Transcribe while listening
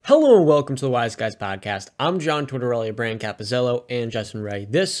Hello and welcome to the Wise Guys Podcast. I'm John Tortorelli, Brian Capizzello, and Justin Ray.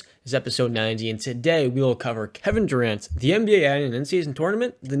 This is episode 90, and today we will cover Kevin Durant, the NBA adding an in-season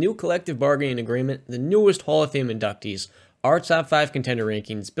tournament, the new collective bargaining agreement, the newest Hall of Fame inductees, our top 5 contender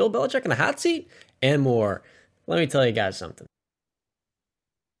rankings, Bill Belichick in the hot seat, and more. Let me tell you guys something.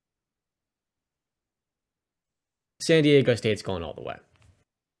 San Diego State's going all the way.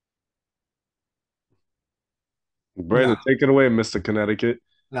 Brandon, take it away, Mr. Connecticut.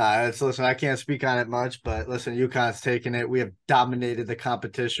 Listen, I can't speak on it much, but listen, UConn's taken it. We have dominated the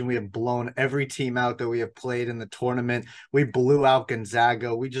competition. We have blown every team out that we have played in the tournament. We blew out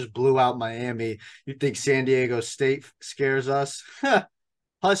Gonzaga. We just blew out Miami. You think San Diego State scares us?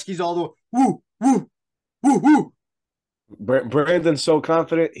 Huskies all the way. Woo, woo, woo, woo. Brandon's so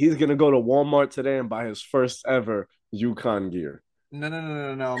confident he's gonna go to Walmart today and buy his first ever UConn gear. No.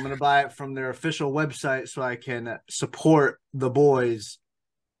 I'm going to buy it from their official website so I can support the boys.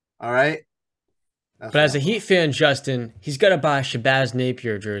 All right. But as a Heat fan, Justin, he's got to buy a Shabazz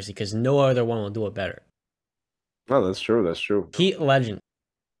Napier jersey because no other one will do it better. Oh, that's true. That's true. Heat legend.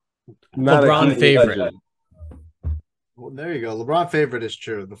 Not LeBron favorite. Legend. Well, there you go. LeBron favorite is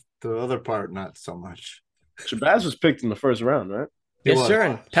true. The other part, not so much. Shabazz was picked in the first round, right? Yes, sir.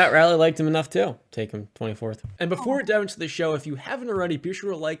 And Pat Riley liked him enough too. Take him 24th. And before we dive into the show, if you haven't already, be sure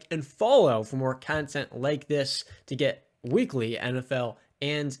to like and follow for more content like this to get weekly NFL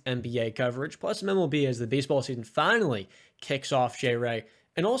and NBA coverage, plus MLB as the baseball season finally kicks off, Jay Ray.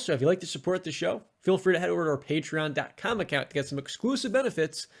 And also, if you'd like to support the show, feel free to head over to our patreon.com account to get some exclusive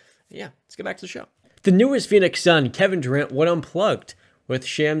benefits. Yeah, let's get back to the show. The newest Phoenix Sun, Kevin Durant, went unplugged with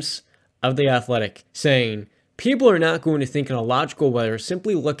Shams of The Athletic, saying, "People are not going to think in a logical way or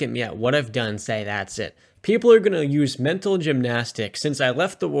simply look at me at what I've done and say that's it. People are going to use mental gymnastics since I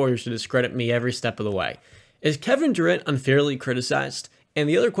left the Warriors to discredit me every step of the way." Is Kevin Durant unfairly criticized? And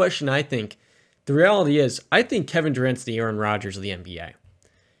the other question the reality is, I think Kevin Durant's the Aaron Rodgers of the NBA.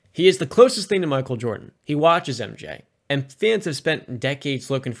 He is the closest thing to Michael Jordan. He watches MJ. And fans have spent decades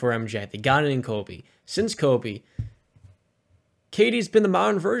looking for MJ. They got it in Kobe. Since Kobe, KD's been the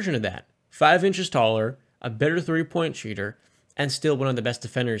modern version of that. 5 inches taller, a better three-point shooter, and still one of the best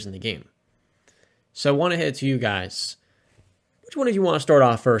defenders in the game. So I want to head to you guys. Which one of you want to start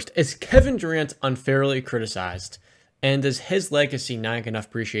off first? Is Kevin Durant unfairly criticized? And does his legacy not get enough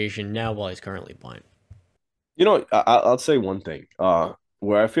appreciation now while he's currently playing? You know, I'll say one thing.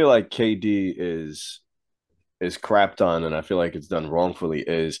 Where I feel like KD is crapped on, and I feel like it's done wrongfully,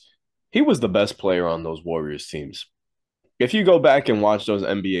 is he was the best player on those Warriors teams. If you go back and watch those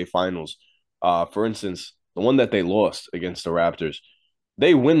NBA finals, for instance, the one that they lost against the Raptors,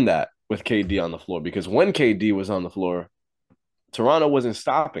 they win that with KD on the floor because when KD was on the floor, Toronto wasn't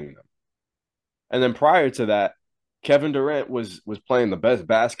stopping them. And then prior to that, Kevin Durant was playing the best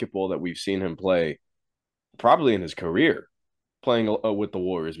basketball that we've seen him play probably in his career, playing with the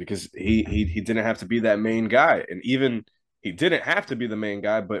Warriors because he didn't have to be that main guy, and even he didn't have to be the main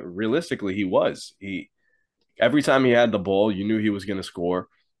guy, but realistically he was. Every time he had the ball, you knew he was going to score.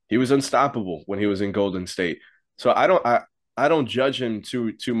 He was unstoppable when he was in Golden State. So I don't judge him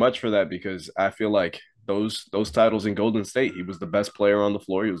too much for that because I feel like those titles in Golden State, he was the best player on the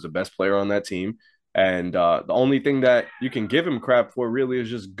floor. He was the best player on that team. And the only thing that you can give him crap for really is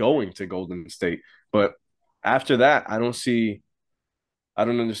just going to Golden State. But after that, I don't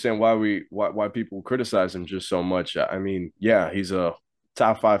understand why people criticize him just so much. I mean, yeah, he's a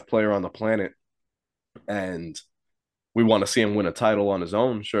top 5 player on the planet, and we want to see him win a title on his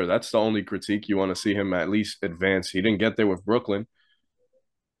own. Sure, that's the only critique. You want to see him at least advance. He didn't get there with Brooklyn.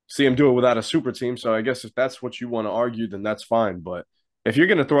 See him do it without a super team. So I guess if that's what you want to argue, then that's fine. But if you're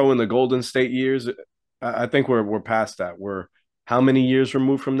going to throw in the Golden State years, I think we're past that. We're how many years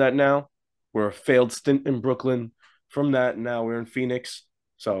removed from that now? We're a failed stint in Brooklyn. From that, now we're in Phoenix.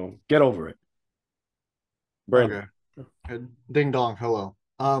 So get over it. Brandon. Okay. Ding dong. Hello.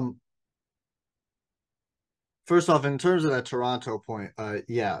 First off, in terms of that Toronto point,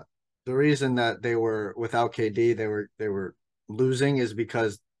 yeah, the reason that they were without KD, they were losing is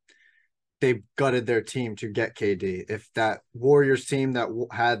because they gutted their team to get KD. If that Warriors team that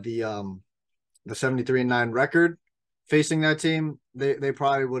had the 73-9 record facing that team, they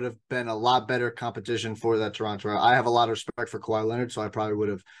probably would have been a lot better competition for that Toronto. I have a lot of respect for Kawhi Leonard, so I probably would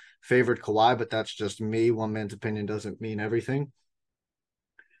have favored Kawhi, but that's just me. One man's opinion doesn't mean everything.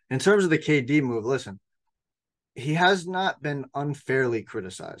 In terms of the KD move, listen, he has not been unfairly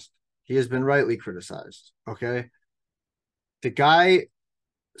criticized. He has been rightly criticized. Okay. The guy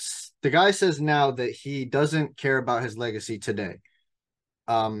says now that he doesn't care about his legacy today.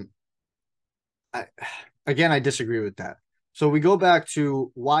 I disagree with that. So we go back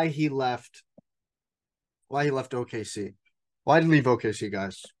to why he left OKC. Why did he leave OKC,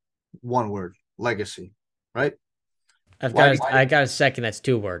 guys? One word, legacy, right? I got a second. That's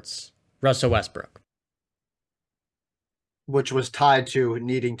 2 words. Russell Westbrook. Which was tied to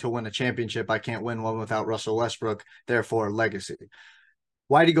needing to win a championship. I can't win one without Russell Westbrook, therefore legacy.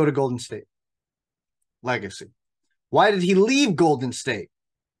 Why did he go to Golden State? Legacy. Why did he leave Golden State?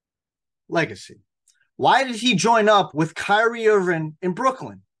 Legacy. Why did he join up with Kyrie Irving in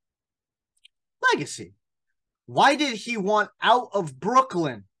Brooklyn? Legacy. Why did he want out of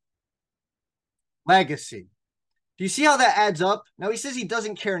Brooklyn? Legacy. Do you see how that adds up? Now he says he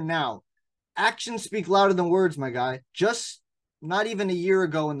doesn't care now. Actions speak louder than words, my guy. Just not even a year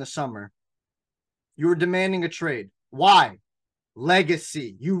ago in the summer, you were demanding a trade. Why?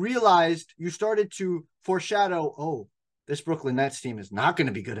 Legacy. You realized, you started to foreshadow, oh, this Brooklyn Nets team is not going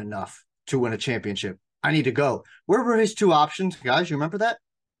to be good enough to win a championship. I need to go. Where were his 2 options, guys? You remember that?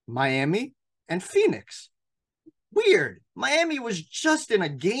 Miami and Phoenix. Weird. Miami was just in a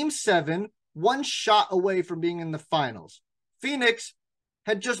game 7, 1 shot away from being in the finals. Phoenix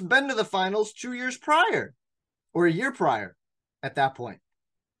had just been to the finals 2 years prior, or a year prior at that point.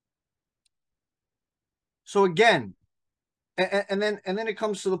 So again, and then it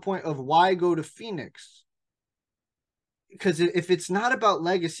comes to the point of why go to Phoenix? Because if it's not about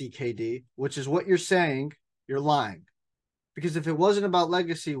legacy, KD, which is what you're saying, you're lying. Because if it wasn't about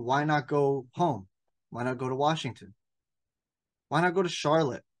legacy, why not go home? Why not go to Washington? Why not go to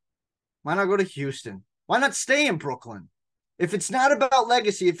Charlotte? Why not go to Houston? Why not stay in Brooklyn? If it's not about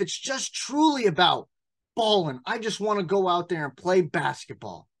legacy, if it's just truly about balling, I just want to go out there and play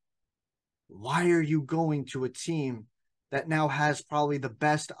basketball. Why are you going to a team that now has probably the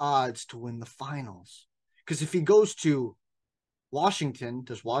best odds to win the finals? Because if he goes to Washington,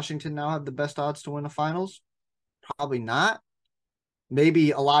 does Washington now have the best odds to win the finals? Probably not.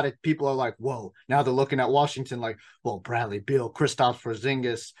 Maybe a lot of people are like, whoa, now they're looking at Washington like, well, Bradley Beal, Kristaps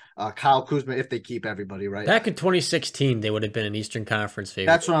Porzingis, Kyle Kuzma, if they keep everybody, right? Back in 2016, they would have been an Eastern Conference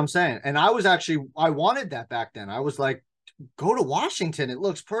favorite. That's what I'm saying. And I wanted that back then. I was like, go to Washington. It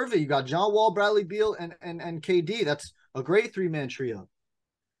looks perfect. You got John Wall, Bradley Beal, and KD. That's a great 3-man trio.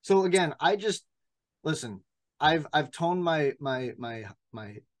 So again, listen, I've toned my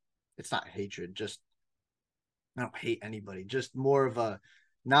it's not hatred, just I don't hate anybody, just more of a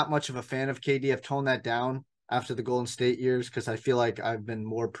not much of a fan of KD. I've toned that down after the Golden State years because I feel like I've been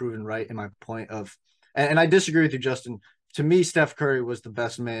more proven right in my point of, and I disagree with you, Justin. To me, Steph Curry was the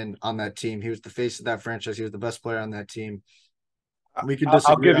best man on that team. He was the face of that franchise. He was the best player on that team. We can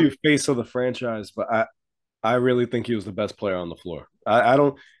disagree. I'll give you face of the franchise, but I really think he was the best player on the floor. I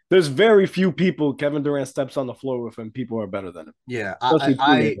don't. There's very few people Kevin Durant steps on the floor with, and people are better than him. Yeah,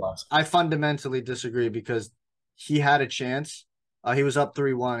 I fundamentally disagree because he had a chance. He was up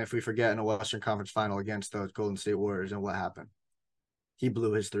 3-1, if we forget, in a Western Conference final against the Golden State Warriors. And what happened? He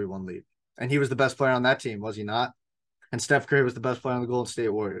blew his 3-1 lead. And he was the best player on that team, was he not? And Steph Curry was the best player on the Golden State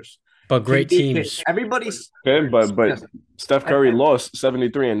Warriors. But great teams. Everybody's okay, but Steph Curry lost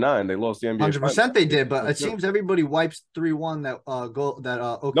 73-9. They lost the NBA. 100% they did, but it seems everybody wipes 3-1 that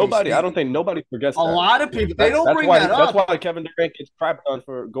OKC. Nobody, I don't think nobody forgets that. A lot of people, they don't bring that up. That's why Kevin Durant gets crapped on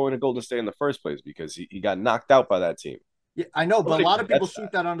for going to Golden State in the first place, because he got knocked out by that team. Yeah, I know, but a lot of people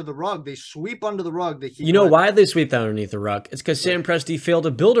sweep that under the rug. They sweep under the rug. You know why they sweep that underneath the rug? It's because Sam Presti failed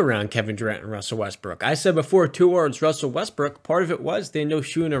to build around Kevin Durant and Russell Westbrook. I said before, 2 words, Russell Westbrook. Part of it was they know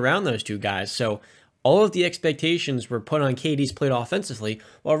shooting around those 2 guys. So all of the expectations were put on KD's plate offensively,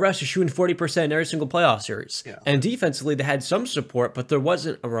 while Russ is shooting 40% in every single playoff series. Yeah. And defensively, they had some support, but there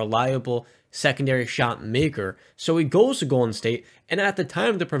wasn't a reliable secondary shot maker. So he goes to Golden State, and at the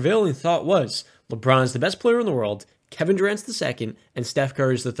time, the prevailing thought was LeBron's the best player in the world, Kevin Durant's the second, and Steph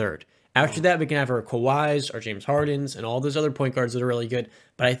Curry's the third. After that, we can have our Kawhis, our James Hardens, and all those other point guards that are really good.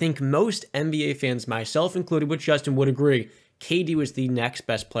 But I think most NBA fans, myself included, which Justin would agree, KD was the next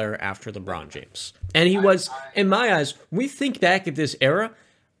best player after LeBron James. And he was, in my eyes, we think back at this era,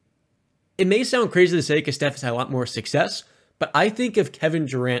 it may sound crazy to say because Steph has had a lot more success, but I think of Kevin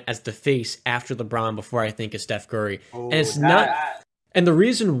Durant as the face after LeBron before I think of Steph Curry. And it's not, and the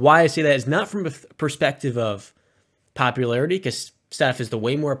reason why I say that is not from a perspective of popularity, because Steph is the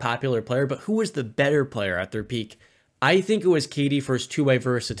way more popular player, but who was the better player at their peak? I think it was KD for his 2-way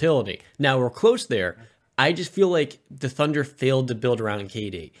versatility. Now, we're close there. I just feel like the Thunder failed to build around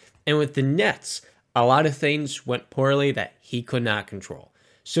KD. And with the Nets, a lot of things went poorly that he could not control.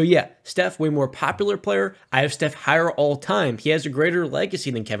 So yeah, Steph, way more popular player. I have Steph higher all time. He has a greater legacy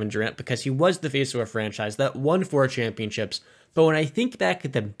than Kevin Durant because he was the face of a franchise that won 4 championships. But when I think back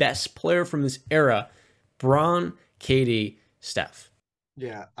at the best player from this era, Bron, KD, Steph.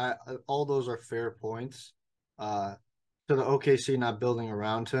 Yeah, all those are fair points. To the OKC not building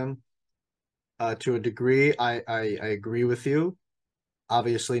around him, to a degree, I agree with you.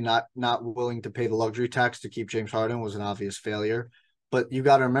 Obviously, not willing to pay the luxury tax to keep James Harden was an obvious failure. But you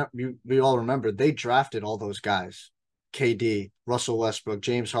got to remember, we all remember they drafted all those guys: KD, Russell Westbrook,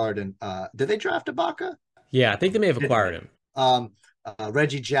 James Harden. Did they draft Ibaka? Yeah, I think they may have acquired him.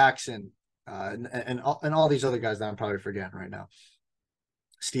 Reggie Jackson, and all these other guys that I'm probably forgetting right now.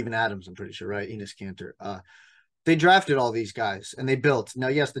 Steven Adams, I'm pretty sure, right? Enes Kanter. They drafted all these guys and they built. Now,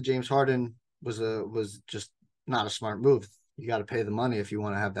 yes, the James Harden was just not a smart move. You got to pay the money if you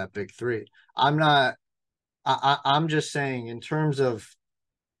want to have that big three. I'm not. I'm just saying in terms of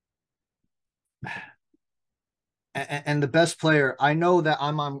and the best player. I know that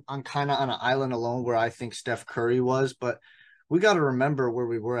I'm kind of on an island alone where I think Steph Curry was, but we got to remember where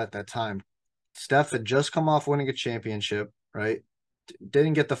we were at that time. Steph had just come off winning a championship, right?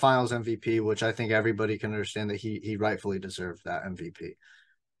 Didn't get the Finals MVP, which I think everybody can understand that he rightfully deserved that MVP.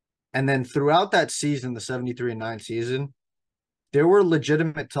 And then throughout that season, the 73-9 season, there were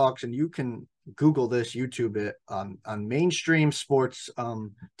legitimate talks, and you can Google this, YouTube it, on mainstream sports,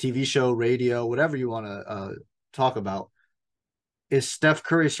 TV show, radio, whatever you want to talk about. Is Steph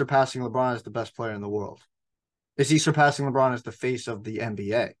Curry surpassing LeBron as the best player in the world? Is he surpassing LeBron as the face of the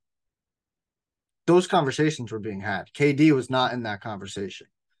NBA? Those conversations were being had. KD was not in that conversation.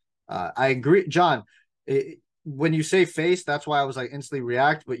 I agree, John. When you say face, that's why I was like instantly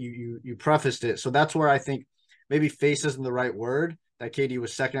react, but you prefaced it. So that's where I think maybe face isn't the right word. That KD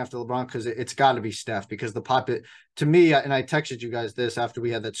was second after LeBron because it's got to be Steph because to me, and I texted you guys this after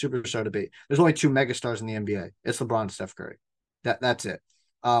we had that superstar debate. There's only two megastars in the NBA. It's LeBron and Steph Curry. That's it.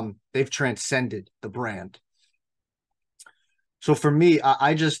 They've transcended the brand. So for me,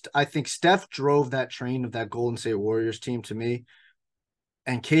 I think Steph drove that train of that Golden State Warriors team to me,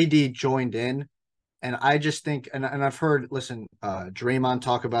 and KD joined in. And I just think, and I've heard, listen, Draymond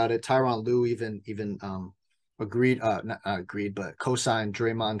talk about it. Tyronn Lue even agreed, not agreed, but co-signed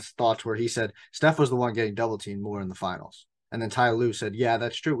Draymond's thoughts where he said Steph was the one getting double teamed more in the finals. And then Ty Lue said, yeah,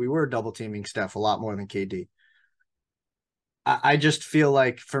 that's true. We were double teaming Steph a lot more than KD. I just feel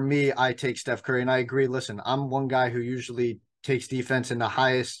like for me, I take Steph Curry, and I agree. Listen, I'm one guy who usually takes defense in the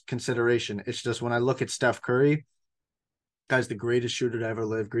highest consideration. It's just when I look at Steph Curry, guy's the greatest shooter to ever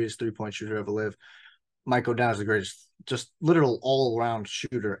live, greatest three-point shooter to ever live. Might go down as the greatest, just literal all-around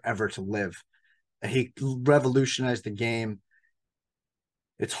shooter ever to live. He revolutionized the game.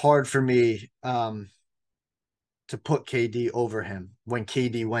 It's hard for me to put KD over him when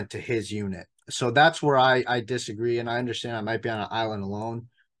KD went to his unit. So that's where I disagree, and I understand I might be on an island alone.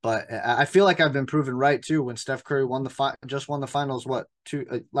 But I feel like I've been proven right too. When Steph Curry won the finals,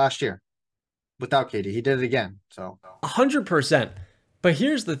 last year without KD, he did it again. So 100%. But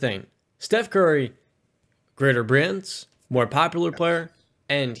here's the thing: Steph Curry, greater brands, more popular player,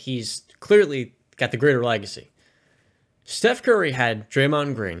 and he's clearly got the greater legacy. Steph Curry had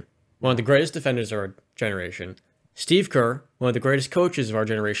Draymond Green, one of the greatest defenders of our generation. Steve Kerr, one of the greatest coaches of our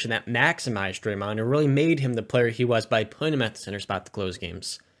generation that maximized Draymond and really made him the player he was by putting him at the center spot to close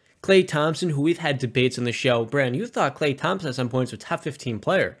games. Klay Thompson, who we've had debates on the show. Brandon, you thought Klay Thompson at some points was a top 15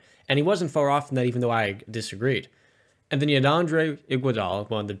 player, and he wasn't far off from that even though I disagreed. And then you had Andre Iguodala,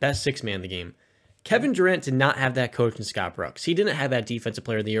 one of the best six-man in the game. Kevin Durant did not have that coach in Scott Brooks. He didn't have that defensive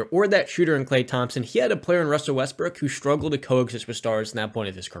player of the year or that shooter in Klay Thompson. He had a player in Russell Westbrook who struggled to coexist with stars in that point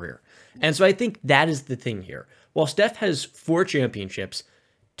of his career. And so I think that is the thing here. While Steph has 4 championships,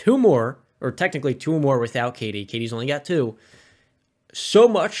 2 more, or technically 2 more without KD. KD's only got 2. So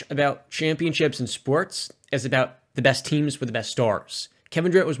much about championships in sports is about the best teams with the best stars.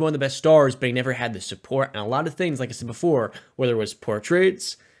 Kevin Durant was one of the best stars, but he never had the support. And a lot of things, like I said before, whether it was poor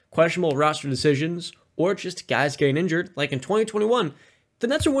trades, questionable roster decisions, or just guys getting injured, like in 2021, the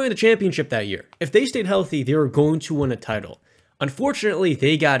Nets are winning the championship that year. If they stayed healthy, they were going to win a title. Unfortunately,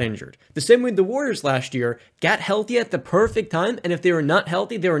 they got injured. The same way the Warriors last year got healthy at the perfect time, and if they were not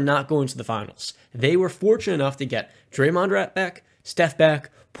healthy, they were not going to the finals. They were fortunate enough to get Draymond back, Steph back,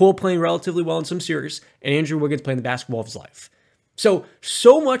 Poole playing relatively well in some series, and Andrew Wiggins playing the basketball of his life. So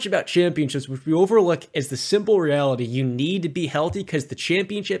much about championships, which we overlook, is the simple reality. You need to be healthy because the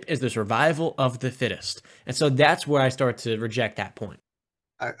championship is the survival of the fittest. And so that's where I start to reject that point.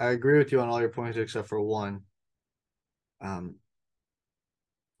 I agree with you on all your points except for one.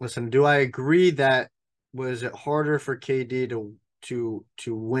 Listen, do I agree that was it harder for KD to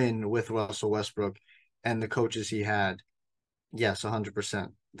win with Russell Westbrook and the coaches he had? Yes,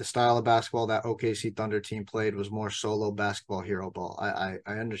 100%. The style of basketball that OKC Thunder team played was more solo basketball, hero ball. I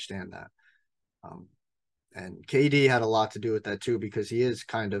understand that. And KD had a lot to do with that too, because he is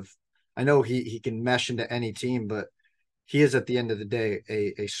kind of, I know he can mesh into any team, but he is at the end of the day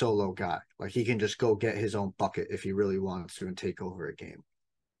a solo guy. Like he can just go get his own bucket if he really wants to and take over a game.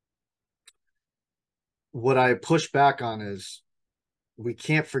 What I push back on is we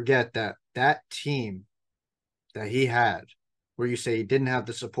can't forget that that team that he had, where you say he didn't have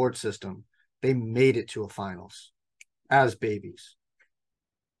the support system, they made it to a finals as babies.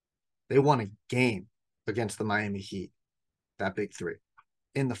 They won a game against the Miami Heat, that big three,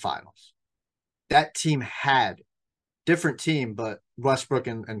 in the finals. That team had, different team, but Westbrook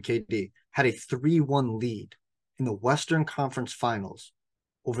and KD had a 3-1 lead in the Western Conference Finals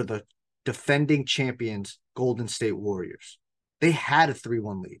over the defending champions Golden State Warriors. They had a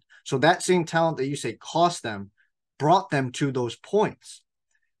 3-1 lead. So that same talent that you say cost them brought them to those points.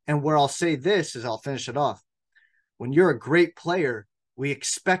 And where I'll say this is, I'll finish it off. When you're a great player, we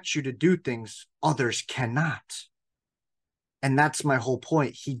expect you to do things others cannot. And that's my whole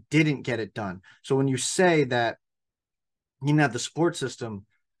point. He didn't get it done. So when you say that he didn't have the support system,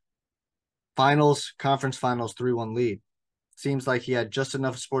 finals, conference finals, 3-1 lead, seems like he had just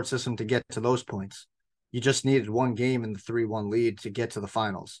enough support system to get to those points. You just needed one game in the 3-1 lead to get to the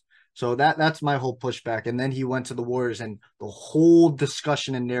finals. So that's my whole pushback. And then he went to the Warriors and the whole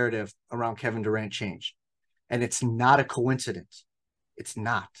discussion and narrative around Kevin Durant changed. And it's not a coincidence. It's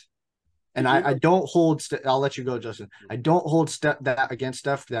not. And I don't hold, I'll let you go, Justin. I don't hold that against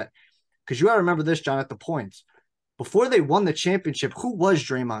Steph, that because you got to remember this, John, at the points. Before they won the championship, who was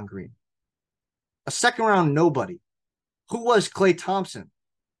Draymond Green? A second round nobody. Who was Klay Thompson?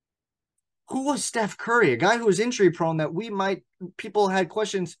 Who was Steph Curry? A guy who was injury prone that people had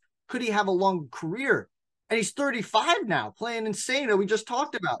questions, could he have a long career? And he's 35 now, playing insane that we just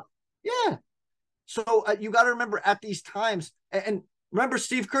talked about. Yeah. So you got to remember at these times, and remember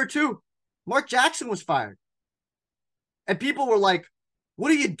Steve Kerr too. Mark Jackson was fired. And people were like,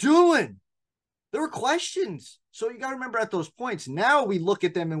 what are you doing? There were questions. So you got to remember at those points. Now we look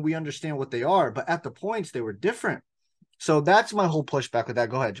at them and we understand what they are. But at the points, they were different. So that's my whole pushback with that.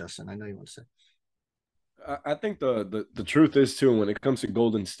 Go ahead, Justin. I know you want to say. I think the truth is too, when it comes to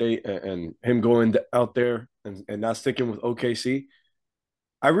Golden State and him going out there and not sticking with OKC,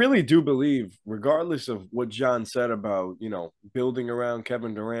 I really do believe, regardless of what John said about, building around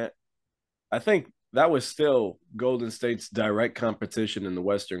Kevin Durant, I think that was still Golden State's direct competition in the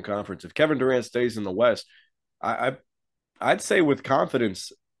Western Conference. If Kevin Durant stays in the West, I'd say with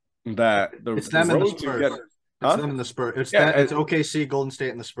confidence that it's them and the Spurs. It's them and the Spurs. It's OKC, Golden State,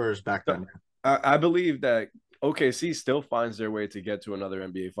 and the Spurs back then. I believe that OKC still finds their way to get to another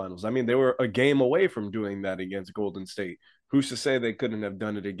NBA Finals. I mean, they were a game away from doing that against Golden State. Who's to say they couldn't have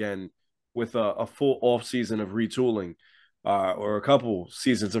done it again with a full off season of retooling, or a couple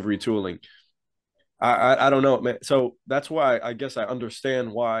seasons of retooling? I don't know, man. So that's why I guess I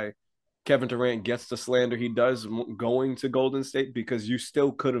understand why Kevin Durant gets the slander he does going to Golden State, because you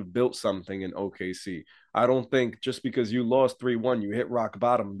still could have built something in OKC. I don't think just because you lost 3-1, you hit rock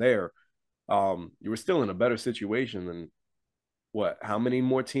bottom there. You were still in a better situation than how many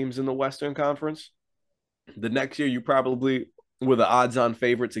more teams in the Western Conference? The next year, you probably were the odds-on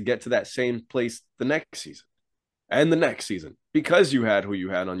favorite to get to that same place the next season and the next season, because you had who you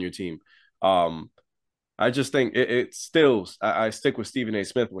had on your team. I just think it's still, I stick with Stephen A.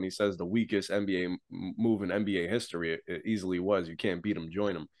 Smith when he says the weakest NBA move in NBA history. It easily was. You can't beat him,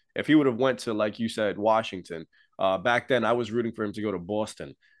 join him. If he would have went to, like you said, Washington, back then I was rooting for him to go to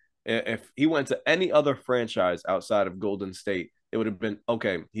Boston. If he went to any other franchise outside of Golden State, it would have been,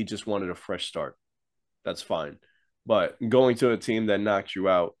 okay, he just wanted a fresh start. That's fine. But going to a team that knocked you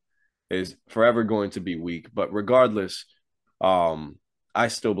out is forever going to be weak. But regardless, I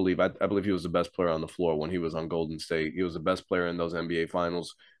still believe, I believe he was the best player on the floor when he was on Golden State. He was the best player in those NBA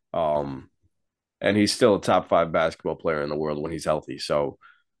finals. And he's still a top 5 basketball player in the world when he's healthy. So,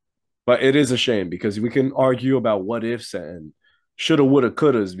 but it is a shame because we can argue about what ifs and shoulda, woulda,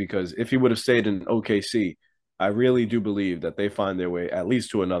 couldas, because if he would have stayed in OKC, I really do believe that they find their way at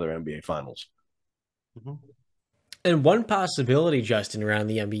least to another NBA finals. Mm-hmm. And one possibility, Justin, around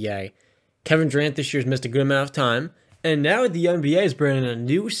the NBA, Kevin Durant this year's missed a good amount of time. And now the NBA is bringing a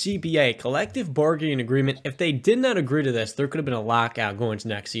new CBA, collective bargaining agreement. If they did not agree to this, there could have been a lockout going into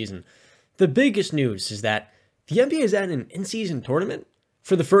next season. The biggest news is that the NBA is adding an in-season tournament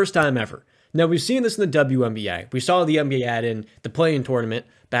for the first time ever. Now, we've seen this in the WNBA. We saw the NBA add in the play-in tournament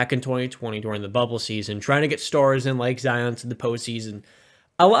back in 2020 during the bubble season, trying to get stars in like Zion to the postseason.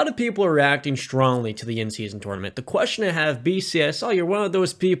 A lot of people are reacting strongly to the in-season tournament. The question I have, BC, I saw you're one of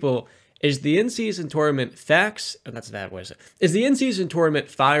those people. Is the in-season tournament facts? And that's a bad way to say it. Is the in-season tournament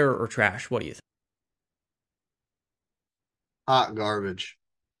fire or trash? What do you think? Hot garbage.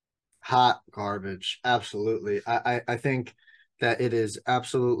 Hot garbage. Absolutely. I think that it is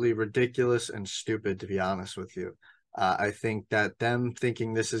absolutely ridiculous and stupid, to be honest with you. I think that them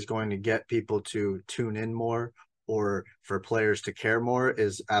thinking this is going to get people to tune in more or for players to care more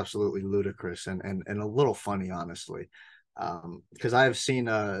is absolutely ludicrous and a little funny, honestly. Because I've seen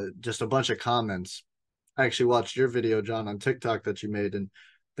just a bunch of comments. I actually watched your video, John, on TikTok that you made, and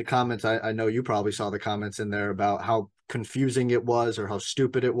the comments, I know you probably saw the comments in there about how confusing it was or how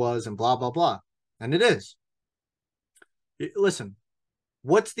stupid it was and blah, blah, blah. And it is. Listen,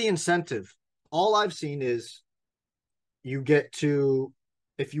 what's the incentive? All I've seen is you get to,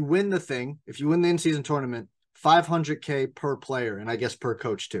 if you win the thing, if you win the in-season tournament, 500K per player, and I guess per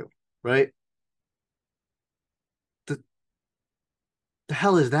coach too, right? The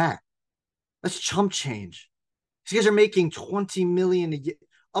hell is that? That's chump change. These guys are making 20 million a year,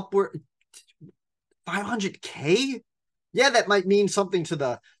 upward 500K. Yeah, that might mean something to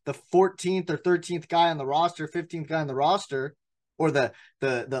the 14th or 13th guy on the roster, 15th guy on the roster, or the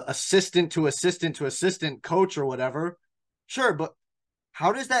assistant to assistant to assistant coach or whatever. Sure, but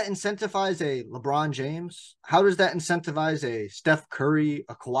how does that incentivize a LeBron James? How does that incentivize a Steph Curry,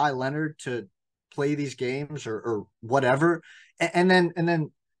 a Kawhi Leonard to play these games or whatever? And then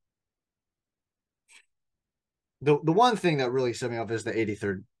the one thing that really set me off is the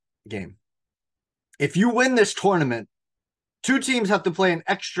 83rd game. If you win this tournament, two teams have to play an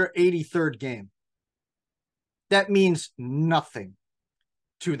extra 83rd game. That means nothing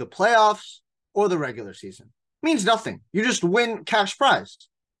to the playoffs or the regular season. It means nothing. You just win cash prize.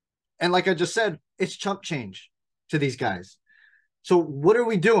 And like I just said, it's chump change to these guys. So what are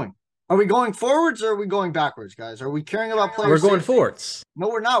we doing? Are we going forwards or are we going backwards, guys? Are we caring about players? We're going forwards. No,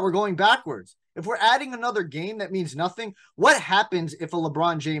 we're not. We're going backwards. If we're adding another game that means nothing, what happens if a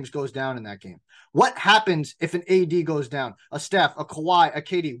LeBron James goes down in that game? What happens if an AD goes down, a Steph, a Kawhi, a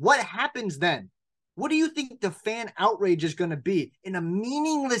KD? What happens then? What do you think the fan outrage is going to be in a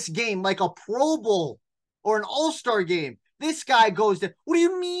meaningless game like a Pro Bowl or an All-Star game? This guy goes down. What do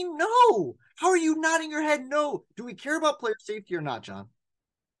you mean no? How are you nodding your head no? Do we care about player safety or not, John?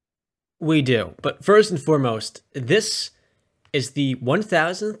 We do. But first and foremost, this is the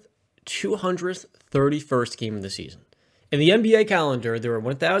 1,231st game of the season. In the NBA calendar, there are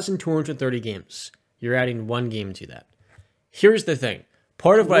 1,230 games. You're adding one game to that. Here's the thing.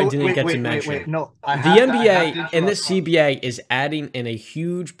 Part of what I didn't get to mention. No, the NBA and the CBA is adding in a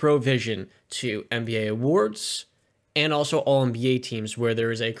huge provision to NBA awards and also all NBA teams where there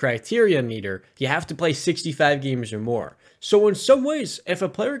is a criteria meter. You have to play 65 games or more. So in some ways, if a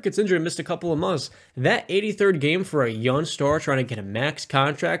player gets injured and missed a couple of months, that 83rd game for a young star trying to get a max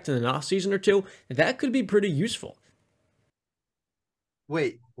contract in an off season or two, that could be pretty useful.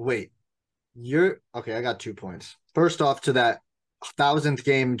 Wait. You're okay. I got 2 points. First off, to that 1,000th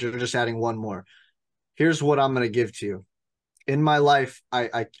game, you're just adding one more. Here's what I'm going to give to you. In my life,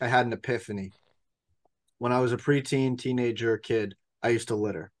 I had an epiphany. When I was a preteen, teenager, kid, I used to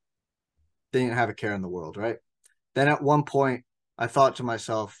litter. Didn't have a care in the world, right? Then at one point, I thought to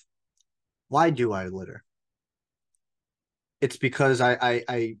myself, why do I litter? It's because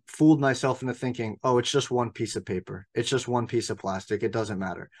I fooled myself into thinking, oh, it's just one piece of paper. It's just one piece of plastic. It doesn't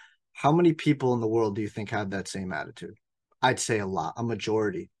matter. How many people in the world do you think have that same attitude? I'd say a lot, a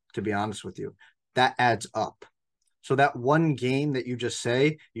majority, to be honest with you. That adds up. So that one game that you just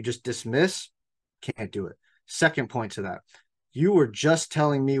dismiss, can't do it. Second point to that. You were just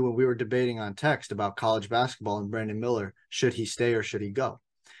telling me when we were debating on text about college basketball and Brandon Miller, should he stay or should he go?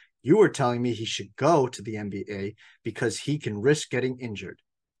 You were telling me he should go to the NBA because he can risk getting injured.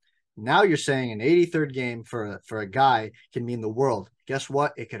 Now you're saying an 83rd game for a guy can mean the world. Guess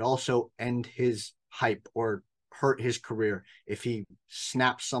what? It could also end his hype or hurt his career if he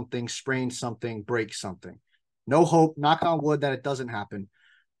snaps something, sprains something, breaks something. No hope, knock on wood, that it doesn't happen.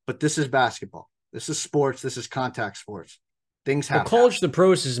 But this is basketball. This is sports. This is contact sports. Things happen. College to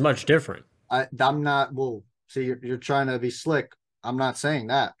pros is much different. I'm not. Well, see, you're trying to be slick. I'm not saying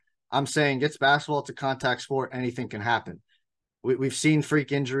that. I'm saying it's basketball. It's a contact sport. Anything can happen. We've seen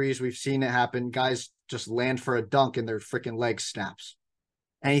freak injuries. We've seen it happen. Guys just land for a dunk and their freaking leg snaps.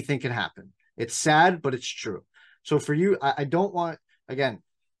 Anything can happen. It's sad, but it's true. So for you, I don't want, again,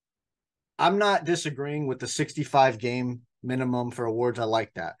 I'm not disagreeing with the 65 game minimum for awards. I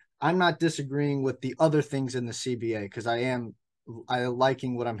like that. I'm not disagreeing with the other things in the CBA because I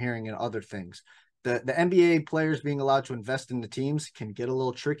liking what I'm hearing in other things. The NBA players being allowed to invest in the teams can get a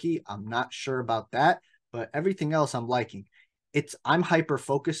little tricky. I'm not sure about that, but everything else I'm liking. I'm hyper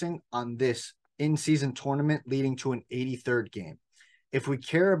focusing on this in-season tournament leading to an 83rd game. If we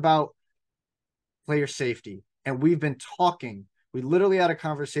care about player safety, And we've been talking. We literally had a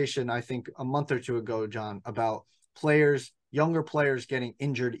conversation, I think, a month or two ago, John, about younger players getting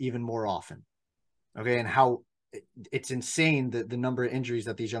injured even more often. Okay. And how it's insane the number of injuries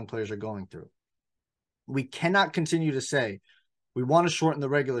that these young players are going through. We cannot continue to say we want to shorten the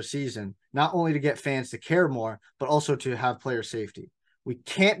regular season, not only to get fans to care more, but also to have player safety. We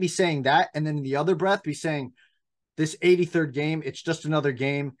can't be saying that. And then in the other breath, be saying this 83rd game, it's just another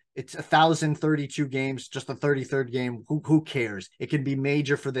game. It's 1,032 games, just a 33rd game. Who cares? It can be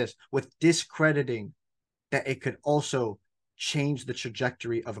major for this, with discrediting that it could also change the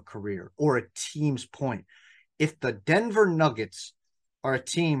trajectory of a career or a team's point. If the Denver Nuggets are a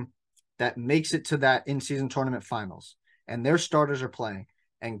team that makes it to that in-season tournament finals and their starters are playing,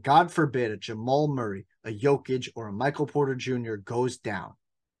 and God forbid a Jamal Murray, a Jokic, or a Michael Porter Jr. goes down,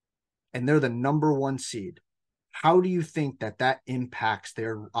 and they're the number 1 seed, how do you think that impacts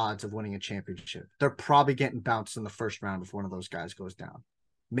their odds of winning a championship? They're probably getting bounced in the first round if one of those guys goes down.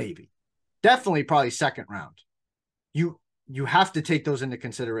 Maybe. Definitely probably second round. You have to take those into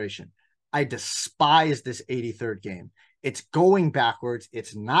consideration. I despise this 83rd game. It's going backwards.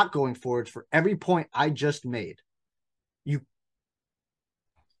 It's not going forwards for every point I just made.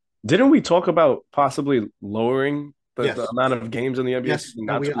 Didn't we talk about possibly lowering yes. the amount of games in the NBA season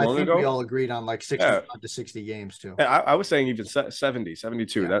not too long ago? We all agreed on like 65 to 60 games too. I was saying even 70,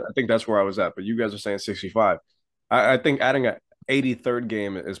 72. Yeah. I think that's where I was at, but you guys are saying 65. I think adding an 83rd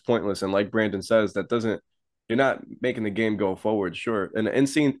game is pointless. And like Brandon says, you're not making the game go forward. Sure. In an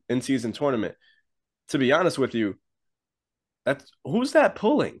in-season tournament, to be honest with you, who's that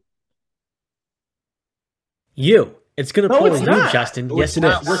pulling? You. It's going to pull you, Justin. Yes, it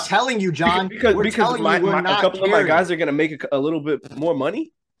is. We're telling you, John. Because a couple of my guys are going to make a little bit more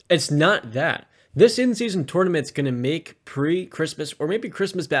money. It's not that. This in-season tournament is going to make pre-Christmas or maybe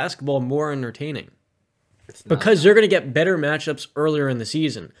Christmas basketball more entertaining. Because they're going to get better matchups earlier in the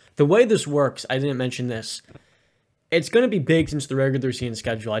season. The way this works, I didn't mention this, it's going to be baked into the regular season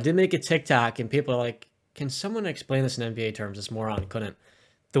schedule. I did make a TikTok, and people are like, can someone explain this in NBA terms? This moron couldn't.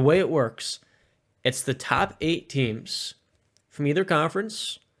 The way it works, it's the top 8 teams from either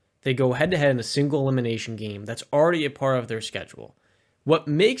conference. They go head-to-head in a single elimination game that's already a part of their schedule. What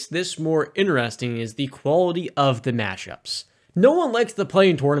makes this more interesting is the quality of the matchups. No one liked the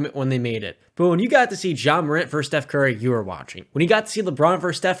play-in tournament when they made it, but when you got to see Ja Morant versus Steph Curry, you were watching. When you got to see LeBron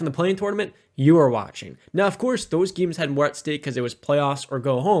versus Steph in the play-in tournament, you were watching. Now, of course, those games had more at stake because it was playoffs or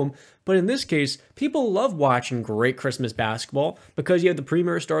go home, but in this case, people love watching great Christmas basketball because you have the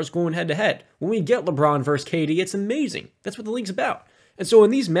premier stars going head-to-head. When we get LeBron versus KD, it's amazing. That's what the league's about. And so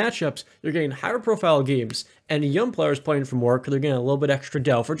in these matchups, you're getting higher profile games and young players playing for more because they're getting a little bit extra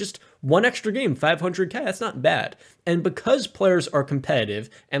dough for just one extra game, 500K. That's not bad. And because players are competitive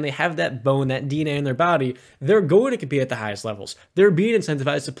and they have that bone, that DNA in their body, they're going to compete at the highest levels. They're being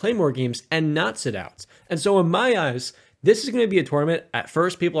incentivized to play more games and not sit out. And so in my eyes, this is going to be a tournament at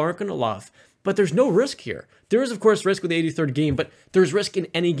first people aren't going to love, but there's no risk here. There is, of course, risk with the 83rd game, but there's risk in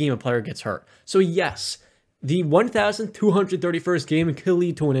any game a player gets hurt. So yes, the 1,231st game could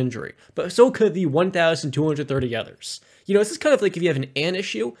lead to an injury, but so could the 1,230 others. You know, this is kind of like if you have an ant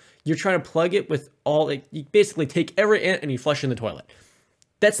issue, you're trying to plug it with you basically take every ant and you flush it in the toilet.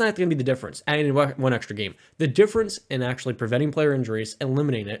 That's not going to be the difference, adding one extra game. The difference in actually preventing player injuries and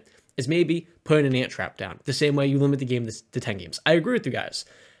eliminating it is maybe putting an ant trap down, the same way you limit the game to 10 games. I agree with you guys.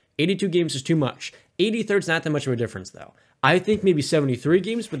 82 games is too much. 83rd is not that much of a difference, though. I think maybe 73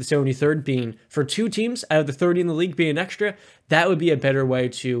 games, with the 73rd being for 2 teams out of the 30 in the league being extra, that would be a better way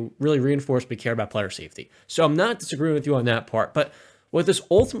to really reinforce we care about player safety. So I'm not disagreeing with you on that part, but what this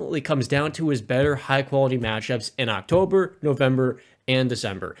ultimately comes down to is better high-quality matchups in October, November, and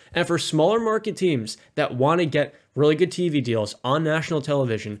December. And for smaller market teams that want to get really good TV deals on national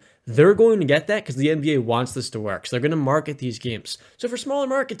television, they're going to get that because the NBA wants this to work. So they're going to market these games. So for smaller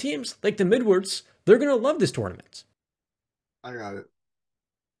market teams like the Midwards, they're going to love this tournament. I got it.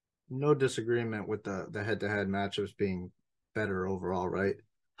 No disagreement with the head-to-head matchups being better overall, right?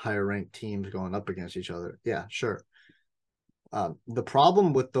 Higher ranked teams going up against each other. Yeah, sure. The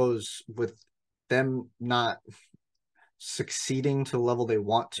problem with them not succeeding to the level they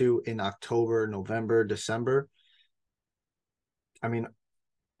want to in October, November, December, I mean,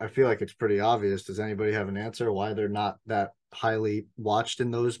 I feel like it's pretty obvious. Does anybody have an answer why they're not that highly watched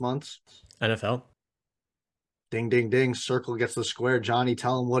in those months? NFL. Ding, ding, ding. Circle gets the square. Johnny,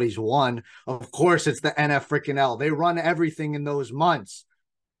 tell him what he's won. Of course, it's the NF freaking L. They run everything in those months.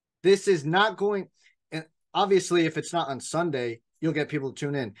 This is not going. And obviously, if it's not on Sunday, you'll get people to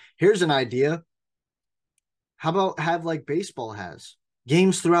tune in. Here's an idea. How about have like baseball has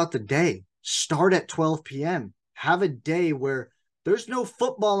games throughout the day? start at 12 p.m. Have a day where there's no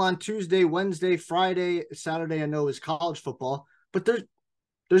football on Tuesday, Wednesday, Friday, Saturday. I know is college football, but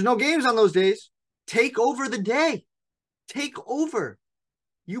there's no games on those days. Take over the day. Take over.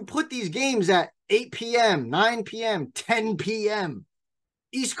 You put these games at 8 p.m., 9 p.m., 10 p.m.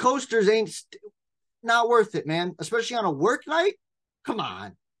 East Coasters ain't not worth it, man. Especially on a work night. Come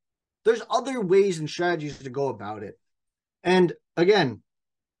on. There's other ways and strategies to go about it. And again,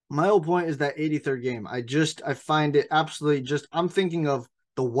 my whole point is that 83rd game. I find it absolutely I'm thinking of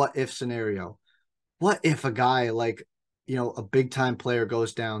the what if scenario. What if a guy like, a big time player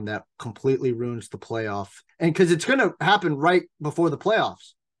goes down that completely ruins the playoff? And because it's going to happen right before the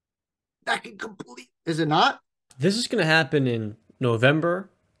playoffs. That can is it not? This is going to happen in November.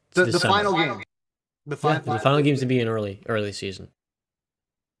 The final game. The final game's to be in early season.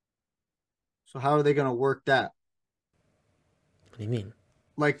 So how are they going to work that? What do you mean?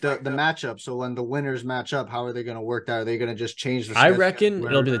 Like the matchup. So when the winners match up, how are they going to work that? Are they going to just change the? I reckon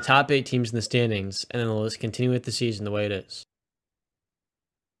it'll be the top 8 teams in the standings, and then they'll just continue with the season the way it is.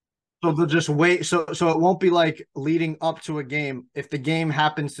 So they'll just wait. So it won't be like leading up to a game. If the game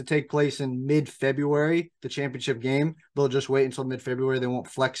happens to take place in mid-February, the championship game, they'll just wait until mid-February. They won't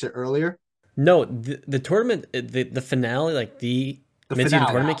flex it earlier. No, the tournament, the finale, like the mid-season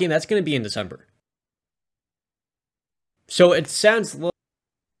tournament game, that's going to be in December. So it sounds.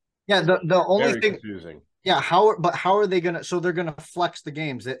 Yeah, the only thing. Confusing. Yeah, how are they gonna? So they're gonna flex the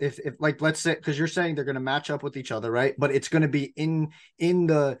games. If like let's say, because you're saying they're gonna match up with each other, right? But it's gonna be in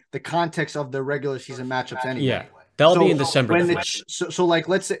the context of the regular season matchups anyway. Yeah, they'll be in December. So like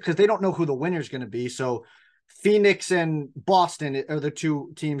let's say, because they don't know who the winner's gonna be. So Phoenix and Boston are the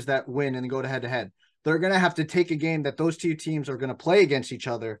two teams that win and go to head to head. They're gonna have to take a game that those two teams are gonna play against each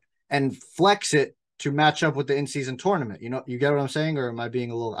other and flex it to match up with the in-season tournament. You get what I'm saying? Or am I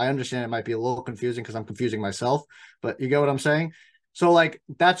being I understand it might be a little confusing because I'm confusing myself, but you get what I'm saying? So like,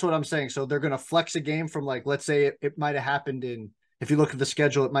 that's what I'm saying. So they're going to flex a game from like, let's say it might've happened if you look at the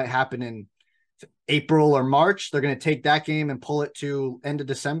schedule, it might happen in April or March. They're going to take that game and pull it to end of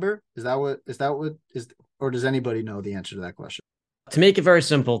December. Or does anybody know the answer to that question? To make it very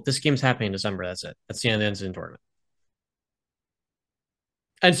simple, this game's happening in December. That's it. That's the end of the in-season tournament.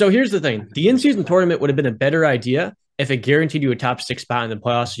 And so here's the thing. The in-season tournament would have been a better idea if it guaranteed you a top 6 spot in the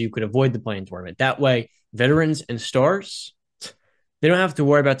playoffs so you could avoid the play-in tournament. That way, veterans and stars, they don't have to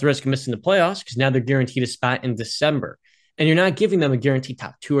worry about the risk of missing the playoffs because now they're guaranteed a spot in December. And you're not giving them a guaranteed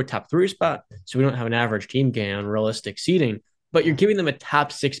top 2 or top 3 spot, so we don't have an average team gain on realistic seeding, but you're giving them a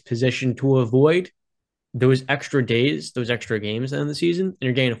top 6 position to avoid those extra days, those extra games in the season, and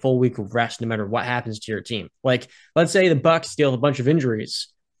you're getting a full week of rest no matter what happens to your team. Like, let's say the Bucks deal with a bunch of injuries.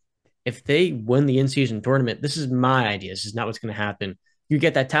 If they win the in-season tournament, this is my idea. This is not what's going to happen. You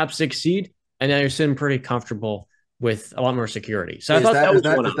get that top 6 seed, and now you're sitting pretty comfortable with a lot more security. So I thought that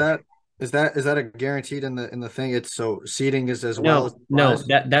was is that a guaranteed in the thing? It's so seeding is as no, well. No,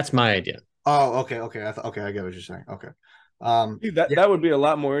 that's my idea. Oh, okay. I get what you're saying. Okay. That would be a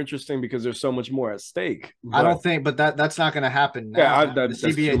lot more interesting because there's so much more at stake. I don't think, but that's not going to happen now. Yeah, the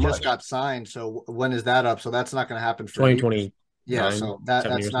CBA just got signed, so when is that up? So that's not going to happen for 2020. Yeah, so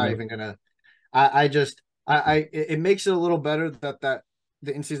that's not even going to. It makes it a little better that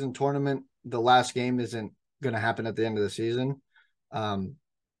the in-season tournament, the last game isn't going to happen at the end of the season.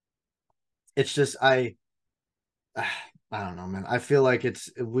 It's just I don't know, man. I feel like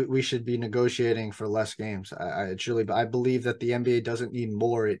we should be negotiating for less games. I believe that the NBA doesn't need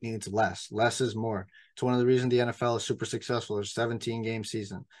more; it needs less. Less is more. It's one of the reasons the NFL is super successful. There's 17 game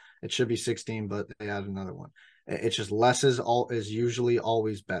season. It should be 16, but they added another one. It's just less is usually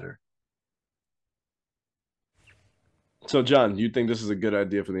always better. So, John, you think this is a good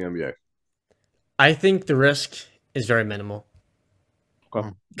idea for the NBA? I think the risk is very minimal. Okay.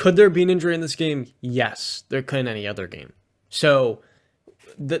 Could there be an injury in this game? Yes, there could in any other game. So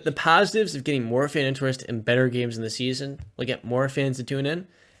the positives of getting more fan interest in better games in the season will get more fans to tune in.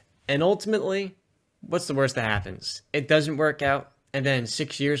 And ultimately, what's the worst that happens? It doesn't work out. And then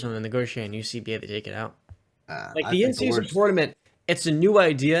 6 years when they negotiate a new CBA, they take it out. The in-season tournament, it's a new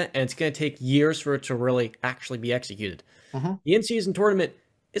idea, and it's going to take years for it to really actually be executed. Mm-hmm. The in-season tournament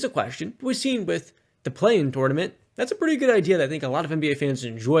is a question. We've seen with the play-in tournament, that's a pretty good idea that I think a lot of NBA fans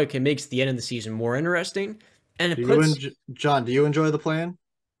enjoy. It makes the end of the season more interesting. And John, do you enjoy the play-in?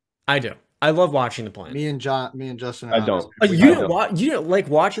 I do. I love watching the play-in. Me and Justin. I don't. You didn't like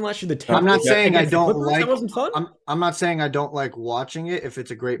watching last year the Timberwolves? I'm not saying I don't like. That wasn't fun. I'm not saying I don't like watching it if it's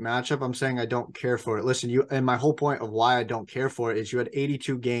a great matchup. I'm saying I don't care for it. Listen, and my whole point of why I don't care for it is you had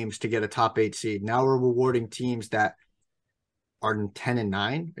 82 games to get a top 8 seed. Now we're rewarding teams that are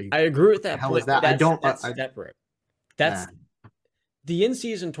 10-9. I agree with that How point. is that? That's separate. That's the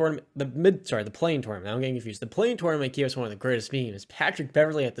in-season tournament, the playing tournament. I'm getting confused. The playing tournament gave us one of the greatest memes. Patrick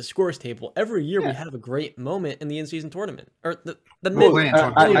Beverley at the scores table. Every year we have a great moment in the in-season tournament. Or the Well,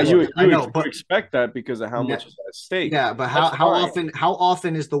 mid you expect that because of how much is at stake. Yeah, but how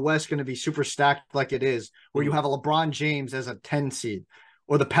often is the West going to be super stacked like it is, where you have a LeBron James as a 10 seed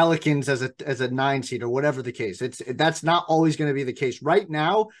or the Pelicans as a 9 seed or whatever the case? That's not always going to be the case. Right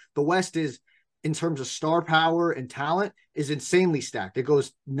now, the West is, in terms of star power and talent, is insanely stacked. It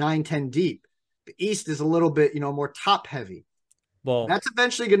goes 9-10 deep. The East is a little bit, more top heavy. Well, that's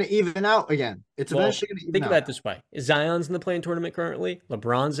eventually going to even out again. It's eventually going to even out. Think about it this way. Zion's in the playing tournament currently.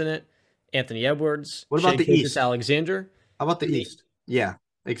 LeBron's in it. Anthony Edwards. What about the East? Alexander. How about the East? Yeah,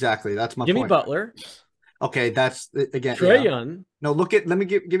 exactly. That's my Jimmy point. Butler. Okay, that's again. Trae Young. No, let me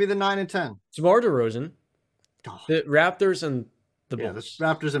give you the 9 and 10. DeMar DeRozan. The Raptors and the Bulls. Yeah,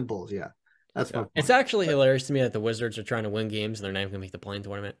 the Raptors and Bulls. Yeah. That's my point. It's actually hilarious to me that the Wizards are trying to win games and they're not even going to make the playing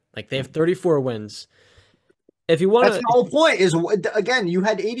tournament. Like, they have 34 wins. If you want That's the whole point is, again, you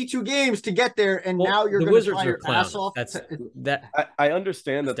had 82 games to get there, and now you're going to try your ass off. I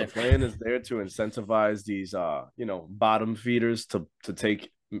understand that the plan is there to incentivize these, bottom feeders to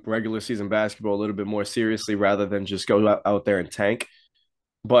take regular season basketball a little bit more seriously rather than just go out there and tank.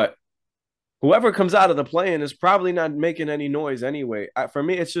 But whoever comes out of the play-in is probably not making any noise anyway. For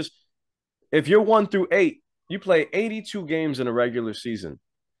me, it's just, if you're 1 through 8, you play 82 games in a regular season.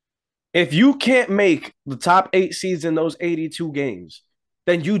 If you can't make the top 8 seeds in those 82 games,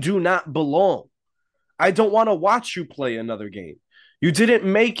 then you do not belong. I don't want to watch you play another game. You didn't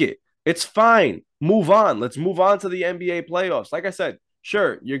make it. It's fine. Move on. Let's move on to the NBA playoffs. Like I said,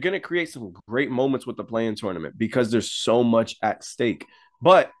 sure, you're going to create some great moments with the play-in tournament because there's so much at stake.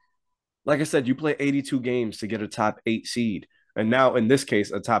 But like I said, you play 82 games to get a top 8 seed. And now, in this case,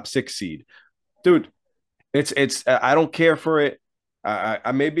 a top 6 seed. Dude, it's I don't care for it.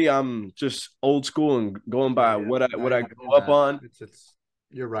 Maybe I'm just old school and going by what I grew up on.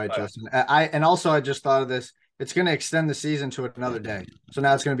 You're right, Justin. And also I just thought of this. It's going to extend the season to another day. So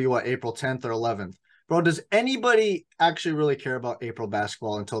now it's going to be April 10th or 11th. Bro, does anybody actually really care about April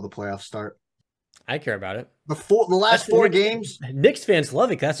basketball until the playoffs start? I care about it. The last 4 games. Knicks fans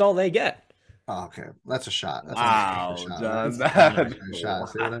love it. That's all they get. Oh, okay, that's a shot. Wow, John. Shot.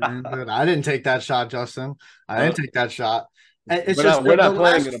 See what I mean? Dude, I didn't take that shot, Justin. I didn't take that shot. We're not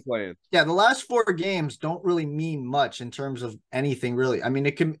playing in a play-in. Yeah, the last 4 games don't really mean much in terms of anything, really. I mean,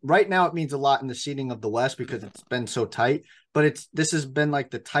 it can right now it means a lot in the seeding of the West because it's been so tight. But this has been like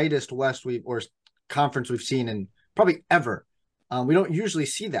the tightest West or conference we've seen in probably ever. We don't usually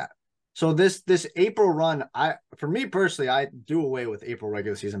see that. So this April run, for me personally, I do away with April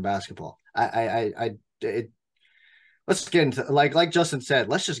regular season basketball. Let's get into, like Justin said,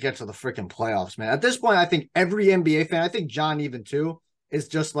 let's just get to the freaking playoffs, man. At this point, I think every NBA fan, I think John even too, is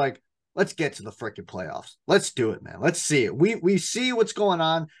just like, let's get to the freaking playoffs. Let's do it, man. Let's see it. We see what's going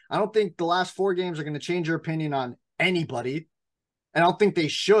on. I don't think the last 4 games are going to change your opinion on anybody, and I don't think they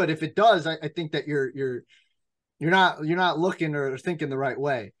should. If it does, I think that you're not looking or thinking the right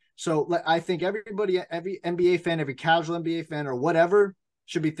way. So I think every NBA fan, every casual NBA fan or whatever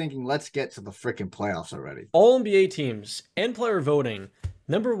should be thinking, let's get to the freaking playoffs already. All NBA teams and player voting,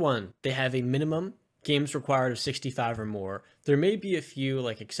 number 1, they have a minimum games required of 65 or more. There may be a few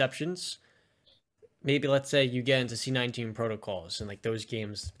exceptions. Maybe let's say you get into C19 protocols and those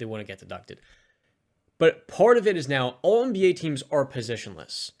games, they want to get deducted. But part of it is now all NBA teams are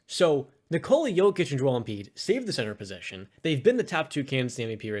positionless. So Nikola Jokic and Joel Embiid saved the center position. They've been the top 2 candidates in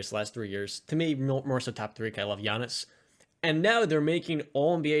the MVP race the last 3 years. To me, more so top 3 because I love Giannis. And now they're making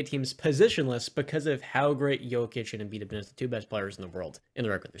all NBA teams positionless because of how great Jokic and Embiid have been as the 2 best players in the world in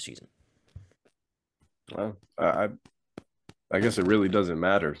the regular season. Well, I guess it really doesn't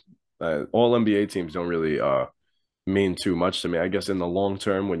matter. All NBA teams don't really mean too much to me. I guess in the long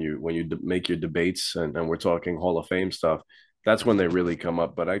term, when you make your debates and we're talking Hall of Fame stuff, that's when they really come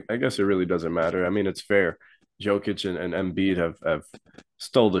up. But I guess it really doesn't matter. I mean, it's fair. Jokic and Embiid have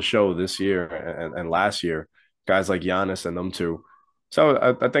stole the show this year and last year. Guys like Giannis and them too.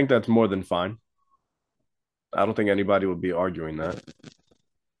 So I think that's more than fine. I don't think anybody would be arguing that.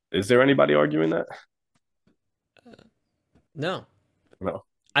 Is there anybody arguing that? No. No.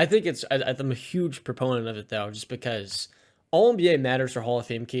 I think I'm a huge proponent of it, though, just because All NBA matters for Hall of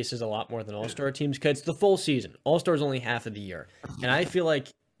Fame cases a lot more than All-Star teams because it's the full season. All-Star is only half of the year. And I feel like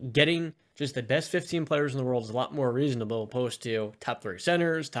getting just the best 15 players in the world is a lot more reasonable opposed to top 3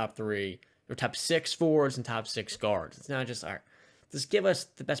 centers, top 6 forwards, and top 6 guards. It's not just, all right, just give us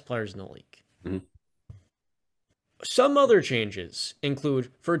the best players in the league. Mm-hmm. Some other changes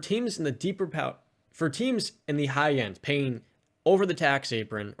include for teams in the for teams in the high end paying over the tax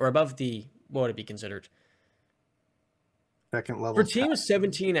apron or above the what would it be considered? Second For level teams tax.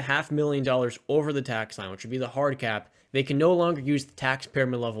 $17.5 million over the tax line, which would be the hard cap, they can no longer use the tax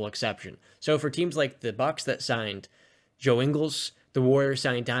pyramid level exception. So for teams like the Bucks that signed Joe Ingles, the Warriors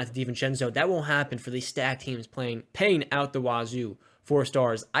signing Donte DiVincenzo, that won't happen for these stacked teams paying out the wazoo 4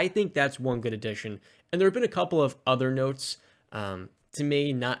 stars. I think that's one good addition. And there have been a couple of other notes, to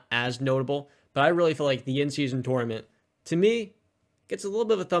me, not as notable, but I really feel like the in-season tournament, to me, gets a little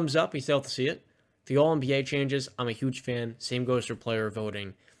bit of a thumbs up. You still have to see it. The All NBA changes, I'm a huge fan. Same goes for player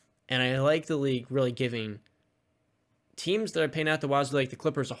voting. And I like the league really giving teams that are paying out the wazoo like the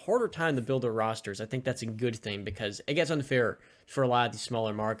Clippers a harder time to build their rosters. I think that's a good thing because it gets unfair for a lot of these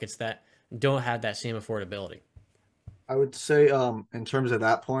smaller markets that don't have that same affordability. I would say, in terms of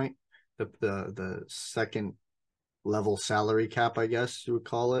that point, the second level salary cap, I guess you would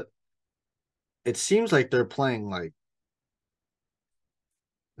call it. It seems like they're playing like,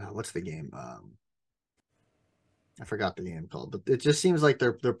 what's the game? I forgot the game called, but it just seems like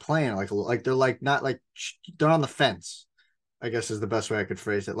they're playing like they're like not like they're on the fence, I guess is the best way I could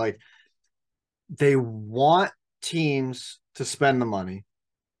phrase it. Like they want teams to spend the money,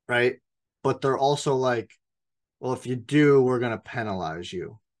 right? But they're also like, well, if you do, we're gonna penalize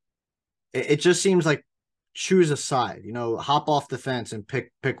you. It just seems like choose a side, hop off the fence and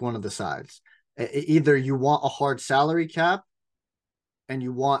pick one of the sides. Either you want a hard salary cap and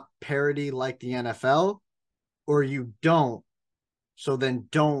you want parity like the NFL, or you don't. So then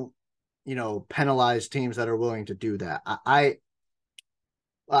don't, penalize teams that are willing to do that. I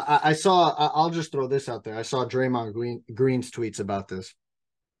saw. I'll just throw this out there. I saw Green's tweets about this.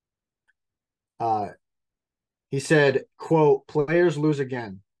 Uh, he said, "Quote: Players lose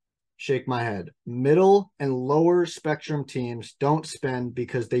again. Shake my head. Middle and lower spectrum teams don't spend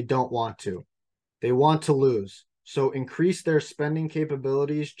because they don't want to. They want to lose. So increase their spending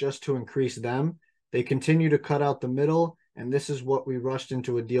capabilities just to increase them. They continue to cut out the middle, and this is what we rushed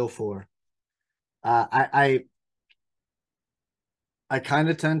into a deal for." I kind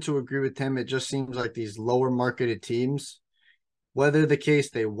of tend to agree with him. It just seems like these lower marketed teams, whether the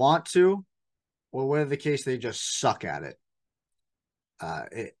case they want to, or whether the case they just suck at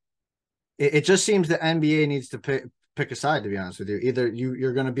it. It just seems the NBA needs to pick a side. To be honest with you, either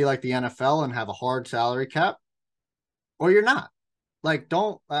you're going to be like the NFL and have a hard salary cap, or you're not. Like,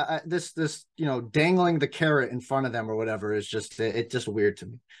 don't this dangling the carrot in front of them or whatever is it's just weird to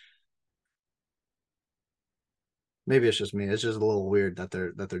me. Maybe it's just me. It's just a little weird that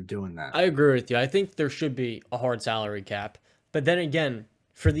they're doing that. I agree with you. I think there should be a hard salary cap. But then again,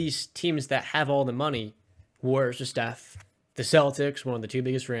 for these teams that have all the money, Warriors or Steph, the Celtics, one of the two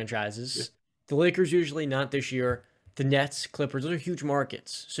biggest franchises, yeah. The Lakers usually not this year, the Nets, Clippers, those are huge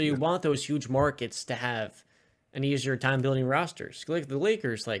markets. So you want those huge markets to have an easier time building rosters. Like the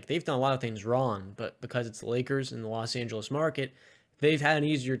Lakers, like they've done a lot of things wrong, but because it's the Lakers in the Los Angeles market, they've had an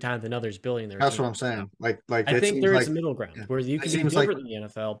easier time than others building their That's team. What I'm saying. Like I think there is a middle ground where you can be different than the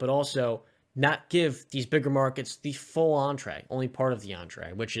NFL, but also not give these bigger markets the full entree, only part of the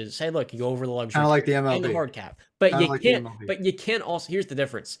entree, which is, hey, look, you go over the luxury kind of like the MLB and the hard cap, but kinda you like can't. But you can't also. Here's the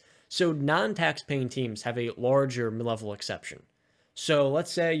difference. So non-tax paying teams have a larger mid-level exception. So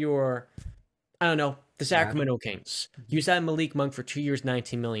let's say you're, I don't know, the Sacramento Kings. You sign Malik Monk for 2 years,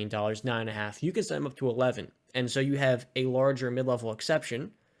 $19 million, 9.5. You can sign him up to 11, and so you have a larger mid-level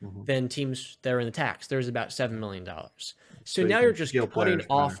exception than teams that are in the tax. There's about $7 million. So now you're just cutting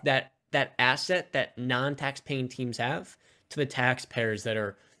off that asset that non-tax paying teams have to the taxpayers that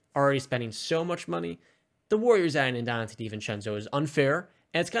are already spending so much money. The Warriors adding Donte DiVincenzo is unfair,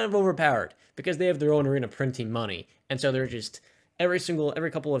 and it's kind of overpowered because they have their own arena printing money. And so they're just every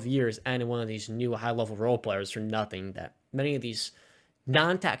couple of years adding one of these new high-level role players for nothing. That many of these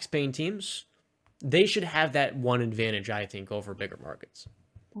non-tax paying teams, they should have that one advantage, I think, over bigger markets.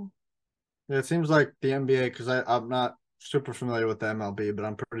 Yeah, it seems like the NBA, because I'm not super familiar with the MLB, but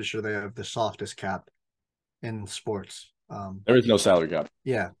I'm pretty sure they have the softest cap in sports. There is no salary cap.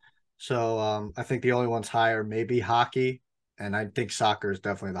 Yeah. So I think the only ones higher maybe hockey, and I think soccer is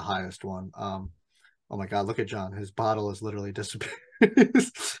definitely the highest one. Oh my God, look at John. His bottle is literally disappeared.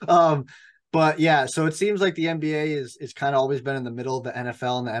 But yeah, so it seems like the NBA is kind of always been in the middle of the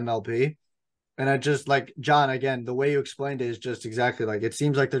NFL and the MLB. And I just like John, again, the way you explained it is just exactly like it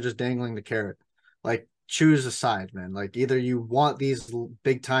seems like they're just dangling the carrot. Like choose a side, man. Like either you want these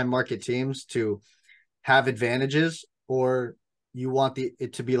big time market teams to have advantages, or you want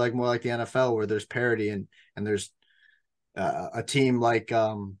it to be like more like the NFL where there's parity and there's a team like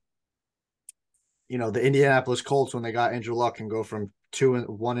the Indianapolis Colts when they got Andrew Luck can go from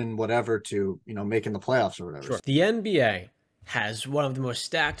 2-1 and whatever to, making the playoffs or whatever. Sure. The NBA has one of the most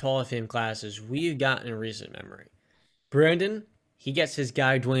stacked Hall of Fame classes we've gotten in recent memory. Brandon, he gets his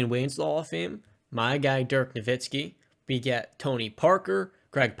guy Dwayne Wade to the Hall of Fame. My guy Dirk Nowitzki. We get Tony Parker,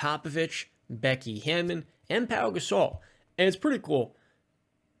 Greg Popovich, Becky Hammon, and Pau Gasol. And it's pretty cool.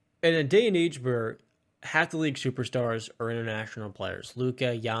 In a day and age where half the league superstars are international players,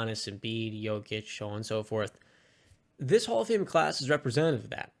 Luka, Giannis, Embiid, Jokic, so on and so forth, this Hall of Fame class is representative of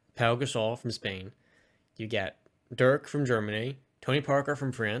that. Pau Gasol from Spain. You get Dirk from Germany, Tony Parker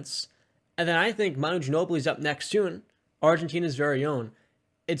from France, and then I think Manu Ginobili's up next soon, Argentina's very own.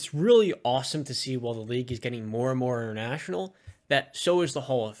 It's really awesome to see while the league is getting more and more international, that so is the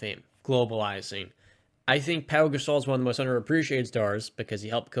Hall of Fame, globalizing. I think Pau Gasol is one of the most underappreciated stars because he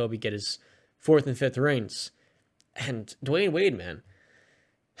helped Kobe get his 4th and 5th rings. And Dwayne Wade, man,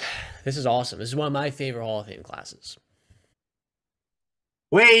 this is awesome. This is one of my favorite Hall of Fame classes.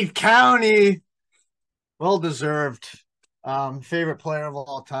 Wade County, well deserved. Favorite player of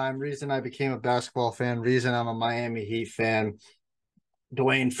all time. Reason I became a basketball fan. Reason I'm a Miami Heat fan.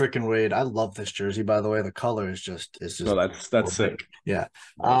 Dwayne freaking Wade. I love this jersey, by the way. The color is just No, that's sick. Yeah.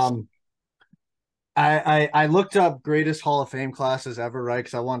 Nice. I looked up greatest Hall of Fame classes ever, right?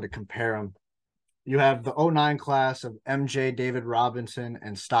 Because I wanted to compare them. You have the 09 class of MJ, David Robinson,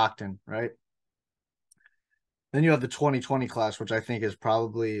 and Stockton, right? Then you have the 2020 class, which I think is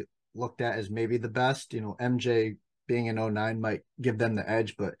probably looked at as maybe the best. MJ being in 09 might give them the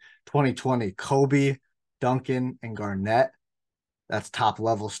edge, but 2020, Kobe, Duncan, and Garnett. That's top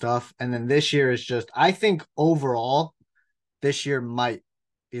level stuff. And then this year is just, I think overall, this year might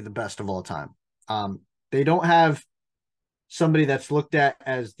be the best of all time. They don't have somebody that's looked at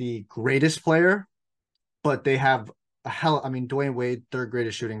as the greatest player, but they have Dwayne Wade, 3rd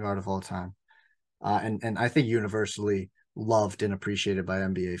greatest shooting guard of all time. And I think universally loved and appreciated by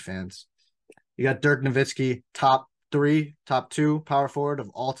NBA fans. You got Dirk Nowitzki, top 2 power forward of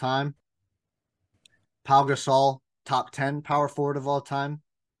all time. Pau Gasol, top 10 power forward of all time.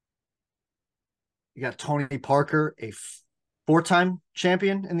 You got Tony Parker, a 4-time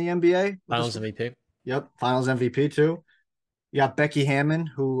champion in the NBA. Finals MVP. Yep, Finals MVP too. You got Becky Hammon,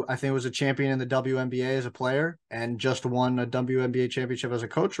 who I think was a champion in the WNBA as a player and just won a WNBA championship as a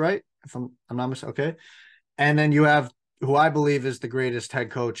coach, right? If I'm not mistaken. Okay. And then you have who I believe is the greatest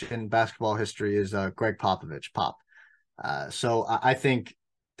head coach in basketball history is Greg Popovich, Pop. So I think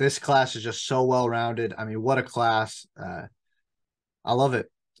this class is just so well-rounded. I mean, what a class. I love it.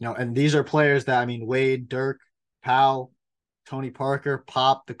 And these are players that, Wade, Dirk, Powell, Tony Parker,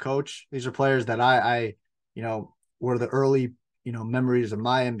 Pop, the coach. These are players that I were the early, memories of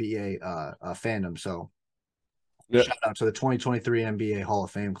my NBA fandom. So shout out to the 2023 NBA Hall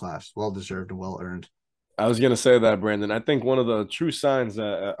of Fame class. Well-deserved and well-earned. I was going to say that, Brandon. I think one of the true signs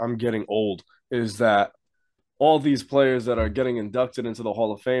that I'm getting old is that all these players that are getting inducted into the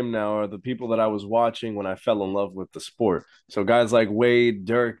Hall of Fame now are the people that I was watching when I fell in love with the sport. So guys like Wade,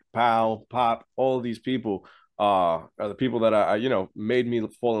 Dirk, Powell, Pop, all of these people are the people that I made me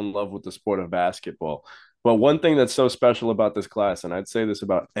fall in love with the sport of basketball. But one thing that's so special about this class, and I'd say this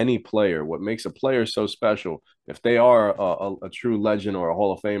about any player, what makes a player so special, if they are a true legend or a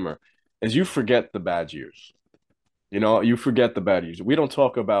Hall of Famer, is you forget the bad years. You forget the bad years. We don't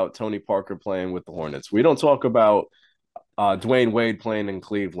talk about Tony Parker playing with the Hornets. We don't talk about Dwayne Wade playing in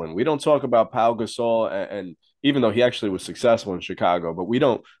Cleveland. We don't talk about Pau Gasol, and even though he actually was successful in Chicago, but we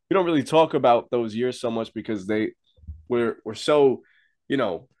don't really talk about those years so much because we're so,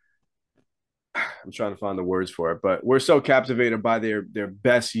 I'm trying to find the words for it, but we're so captivated by their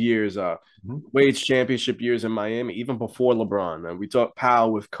best years. Wade's championship years in Miami, even before LeBron. And we talk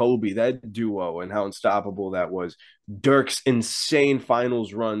Powell with Kobe, that duo, and how unstoppable that was. Dirk's insane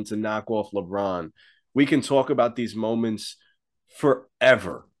finals run to knock off LeBron. We can talk about these moments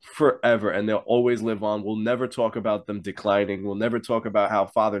forever, and they'll always live on. We'll never talk about them declining. We'll never talk about how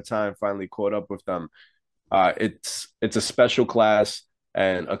Father Time finally caught up with them. It's a special class.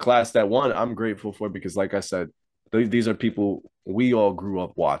 And a class that I'm grateful for because, like I said, these are people we all grew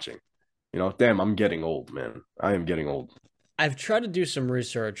up watching. Damn, I'm getting old, man. I am getting old. I've tried to do some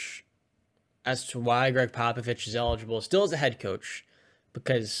research as to why Greg Popovich is eligible still as a head coach,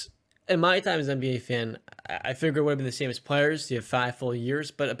 because in my time as an NBA fan, I figured it would have been the same as players. You have 5 full years,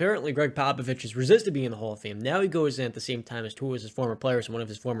 but apparently Greg Popovich has resisted being in the Hall of Fame. Now he goes in at the same time as 2 of his former players and one of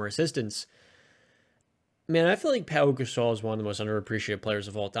his former assistants. Man, I feel like Pau Gasol is one of the most underappreciated players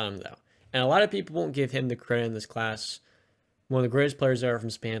of all time, though. And a lot of people won't give him the credit in this class. One of the greatest players ever from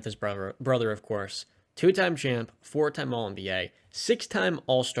Spain, his brother, of course. two-time champ, four-time All-NBA, six-time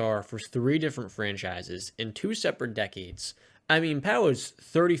All-Star for three different franchises in two separate decades. I mean, Pau was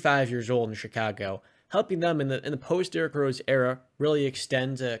 35 years old in Chicago, helping them in the post-Derrick Rose era really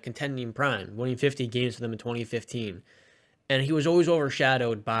extend to contending prime, winning 50 games for them in 2015. And he was always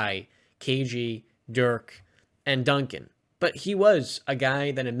overshadowed by KG, Dirk, and Duncan. But he was a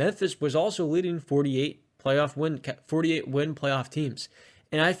guy that in Memphis was also leading 48 win playoff teams.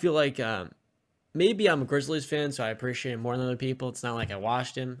 And I feel like maybe I'm a Grizzlies fan, so I appreciate him more than other people. It's not like I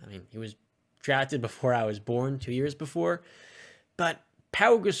watched him. I mean, he was drafted before I was born, 2 years before. But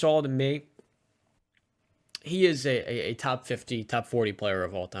Pau Gasol, to me, he is a top 50, top 40 player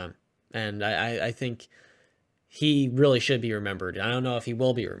of all time. And I think he really should be remembered. I don't know if he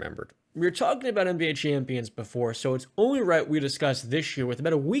will be remembered. We were talking about NBA champions before, so it's only right we discuss this year, with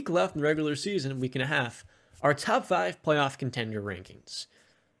about a week left in the regular season, a week and a half, our top 5 playoff contender rankings.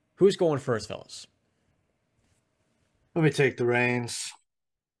 Who's going first, fellas? Let me take the reins.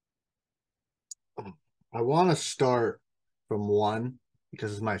 I want to start from 1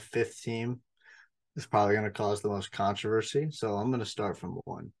 because it's my 5th team. It's probably going to cause the most controversy, so I'm going to start from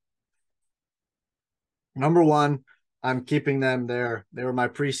 1. Number 1, I'm keeping them there. They were my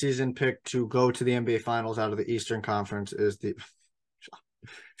preseason pick to go to the NBA Finals out of the Eastern Conference. Is the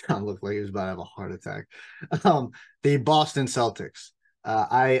John looked like he was about to have a heart attack. The Boston Celtics.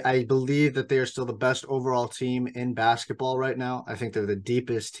 I believe that they are still the best overall team in basketball right now. I think they're the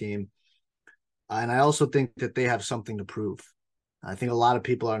deepest team. And I also think that they have something to prove. I think a lot of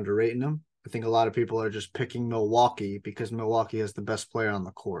people are underrating them. I think a lot of people are just picking Milwaukee because Milwaukee has the best player on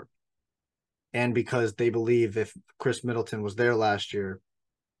the court. And because they believe if Chris Middleton was there last year,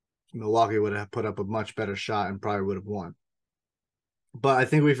 Milwaukee would have put up a much better shot and probably would have won. But I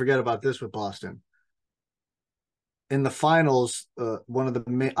think we forget about this with Boston. In the finals, one of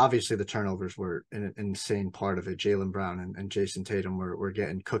the obviously the turnovers were an insane part of it. Jaylen Brown and Jason Tatum were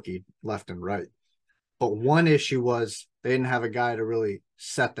getting cookied left and right. But one issue was they didn't have a guy to really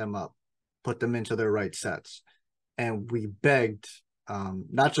set them up, put them into their right sets. And we begged,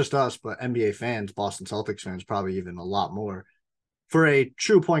 not just us, but NBA fans, Boston Celtics fans, probably even a lot more, for a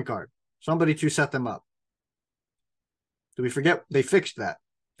true point guard, somebody to set them up. Do we forget? They fixed that.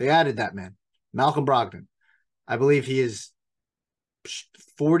 They added that man, Malcolm Brogdon. I believe he is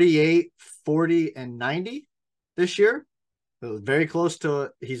 48, 40, and 90 this year. It was very close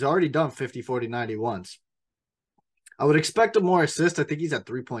to, he's already done 50, 40, 90 once. I would expect a more assist. I think he's at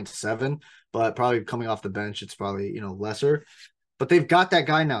 3.7, but probably coming off the bench, it's probably, lesser. But they've got that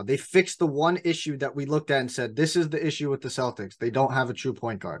guy now. They fixed the one issue that we looked at and said, this is the issue with the Celtics. They don't have a true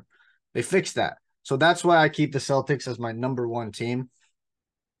point guard. They fixed that. So that's why I keep the Celtics as my number 1 team.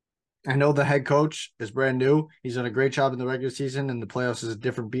 I know the head coach is brand new. He's done a great job in the regular season, and the playoffs is a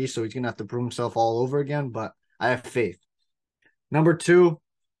different beast, so he's going to have to prove himself all over again, but I have faith. Number 2,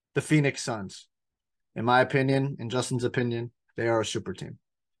 the Phoenix Suns. In my opinion, in Justin's opinion, they are a super team.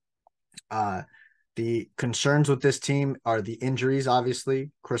 The concerns with this team are the injuries, obviously.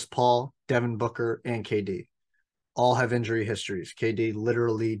 Chris Paul, Devin Booker, and KD all have injury histories. KD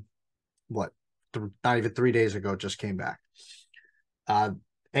literally, not even 3 days ago, just came back.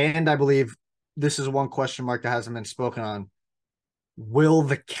 And I believe this is one question mark that hasn't been spoken on. Will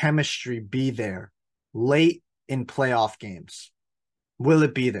the chemistry be there late in playoff games? Will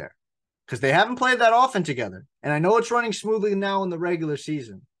it be there? Because they haven't played that often together. And I know it's running smoothly now in the regular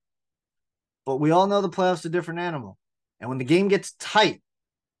season. But we all know the playoffs are a different animal. And when the game gets tight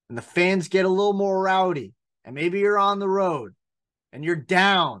and the fans get a little more rowdy, and maybe you're on the road and you're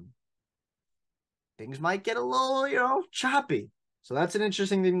down, things might get a little, choppy. So that's an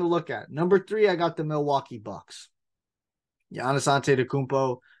interesting thing to look at. Number 3, I got the Milwaukee Bucks. Giannis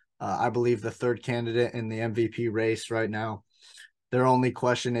Antetokounmpo, I believe the 3rd candidate in the MVP race right now. Their only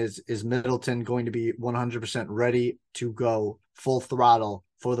question is Middleton going to be 100% ready to go full throttle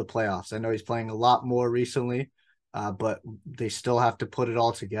for the playoffs? I know he's playing a lot more recently, but they still have to put it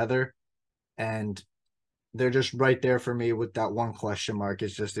all together. And they're just right there for me with that one question mark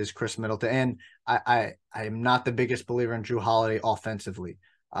is Chris Middleton. And I am not the biggest believer in Drew Holiday offensively.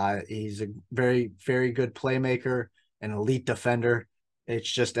 He's a very, very good playmaker, an elite defender. It's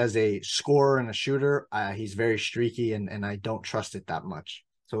just as a scorer and a shooter, he's very streaky, and I don't trust it that much.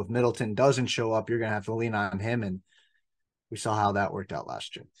 So if Middleton doesn't show up, you're going to have to lean on him, and we saw how that worked out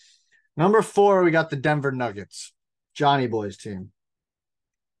last year. Number 4, we got the Denver Nuggets, Johnny Boy's team.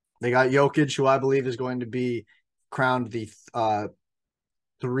 They got Jokic, who I believe is going to be crowned the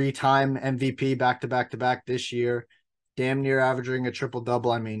 3-time MVP back-to-back this year, damn near averaging a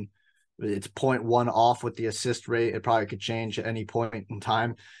triple-double. I mean, it's 0.1 off with the assist rate. It probably could change at any point in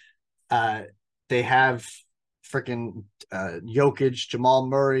time. They have freaking Jokic, Jamal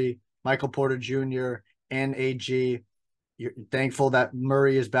Murray, Michael Porter Jr., and AG. You're thankful that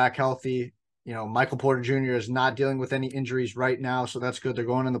Murray is back healthy. Michael Porter Jr. is not dealing with any injuries right now, so that's good. They're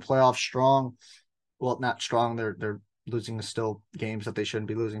going in the playoffs strong. Well, not strong. They're losing still games that they shouldn't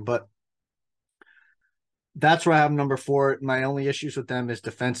be losing, but that's where I have number 4. My only issues with them is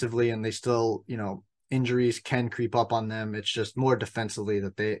defensively, and they still, injuries can creep up on them. It's just more defensively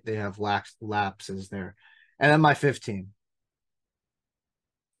that they have lapses there. And then my 15,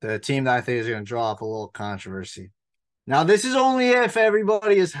 the team that I think is going to draw up a little controversy. Now, this is only if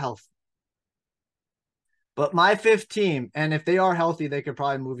everybody is healthy. But my 15, and if they are healthy, they could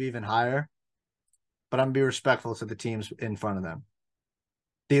probably move even higher. But I'm going to be respectful to the teams in front of them.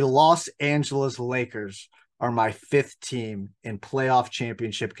 The Los Angeles Lakers are my 5th team in playoff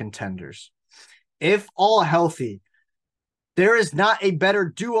championship contenders. If all healthy, there is not a better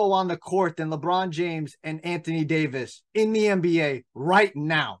duo on the court than LeBron James and Anthony Davis in the NBA right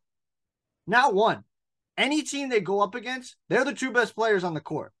now. Not one. Any team they go up against, they're the 2 best players on the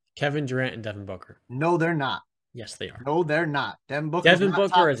court. Kevin Durant and Devin Booker. No, they're not. Yes, they are. No, they're not. Devin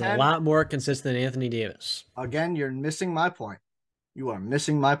Booker is a lot more consistent than Anthony Davis. Again, you're missing my point. You are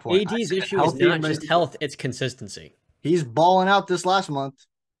missing my point. AD's issue is not just health, it's consistency. He's balling out this last month.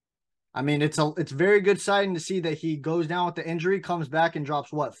 I mean, it's very good sighting to see that he goes down with the injury, comes back and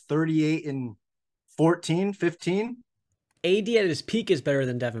drops, 38 and 14, 15? AD at his peak is better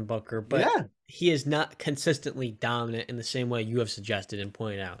than Devin Booker, but yeah, he is not consistently dominant in the same way you have suggested and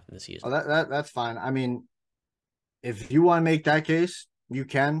pointed out in the season. That's fine. I mean, if you want to make that case, you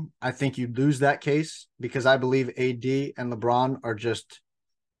can. I think you lose that case because I believe AD and LeBron are just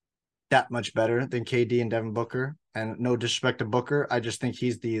that much better than KD and Devin Booker. And no disrespect to Booker, I just think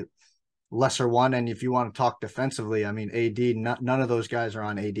he's the lesser one. And if you want to talk defensively, I mean, AD, none of those guys are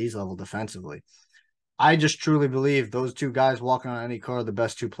on AD's level defensively. I just truly believe those 2 guys walking on any court are the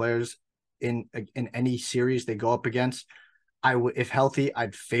best 2 players in any series they go up against. If healthy,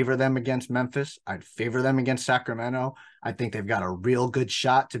 I'd favor them against Memphis. I'd favor them against Sacramento. I think they've got a real good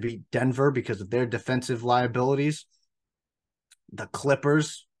shot to beat Denver because of their defensive liabilities. The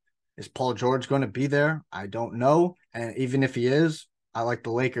Clippers, is Paul George going to be there? I don't know. And even if he is, I like the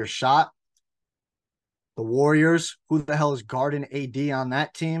Lakers' shot. The Warriors, who the hell is guarding AD on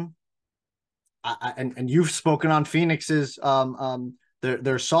that team? And you've spoken on Phoenix's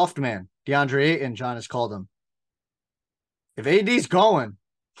their soft man, DeAndre Ayton, John has called him. If AD's going,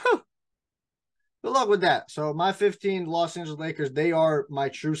 good luck with that. So my 15 Los Angeles Lakers, they are my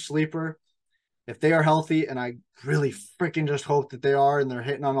true sleeper. If they are healthy, and I really freaking just hope that they are, and they're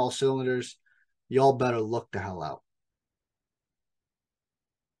hitting on all cylinders, y'all better look the hell out.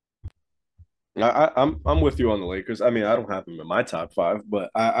 I'm with you on the Lakers. I mean, I don't have them in my top 5,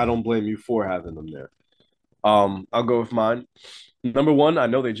 but I don't blame you for having them there. I'll go with mine. Number 1, I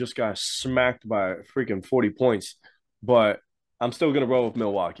know they just got smacked by freaking 40 points, but I'm still gonna roll with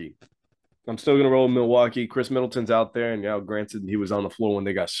Milwaukee. Chris Middleton's out there, and granted, he was on the floor when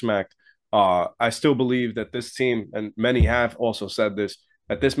they got smacked. I still believe that this team, and many have also said this,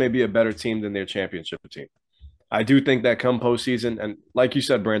 that this may be a better team than their championship team. I do think that come postseason, and like you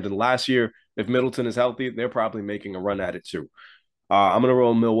said, Brandon, last year, if Middleton is healthy, they're probably making a run at it too. I'm going to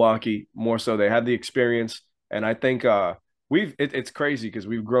roll Milwaukee more so. They have the experience, and I think it's crazy because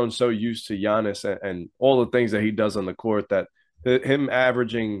we've grown so used to Giannis and all the things that he does on the court that him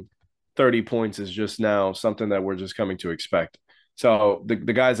averaging 30 points is just now something that we're just coming to expect. So the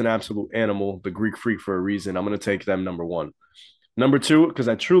guy's an absolute animal, the Greek freak for a reason. I'm going to take them number 1. Number 2, because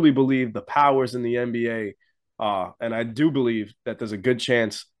I truly believe the powers in the NBA, and I do believe that there's a good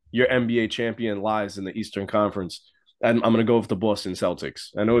chance your NBA champion lies in the Eastern Conference. And I'm going to go with the Boston Celtics.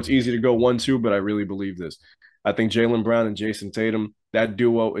 I know it's easy to go 1-2, but I really believe this. I think Jaylen Brown and Jason Tatum, that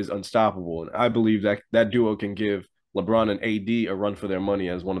duo is unstoppable. And I believe that duo can give LeBron and AD a run for their money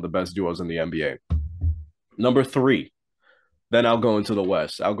as one of the best duos in the NBA. Number 3, then I'll go into the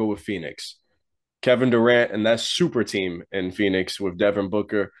West. I'll go with Phoenix. Kevin Durant and that super team in Phoenix with Devin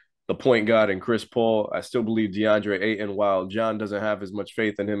Booker, the point guard, and Chris Paul. I still believe DeAndre Ayton, while John doesn't have as much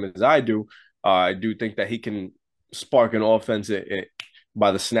faith in him as I do think that he can spark an offense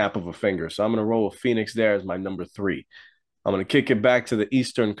by the snap of a finger. So I'm going to roll with Phoenix there as my number 3. I'm going to kick it back to the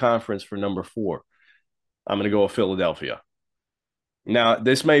Eastern Conference for number 4. I'm going to go with Philadelphia. Now,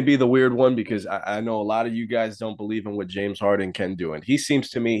 this may be the weird one because I know a lot of you guys don't believe in what James Harden can do. And he seems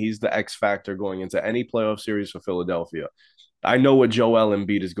to me he's the X factor going into any playoff series for Philadelphia. I know what Joel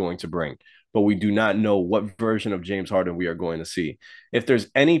Embiid is going to bring, but we do not know what version of James Harden we are going to see. If there's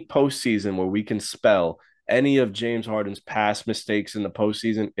any postseason where we can spell any of James Harden's past mistakes in the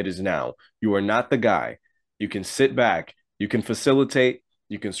postseason, it is now. You are not the guy. You can sit back, you can facilitate,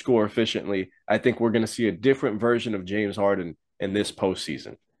 you can score efficiently. I think we're going to see a different version of James Harden in this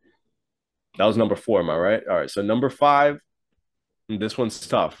postseason. That was number 4, am I right? All right, so number 5, this one's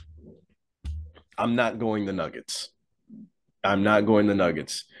tough. I'm not going the Nuggets. I'm not going the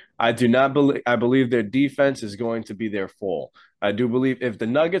Nuggets. I do not believe. I believe their defense is going to be their fall. I do believe if the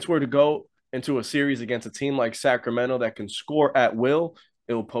Nuggets were to go into a series against a team like Sacramento that can score at will,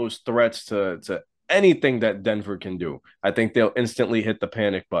 it'll pose threats to anything that Denver can do. I think they'll instantly hit the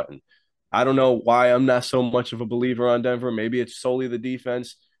panic button. I don't know why I'm not so much of a believer on Denver. Maybe it's solely the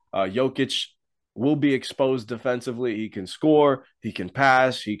defense. Jokic will be exposed defensively. He can score, he can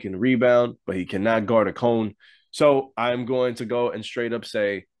pass, he can rebound, but he cannot guard a cone. So I'm going to go and straight up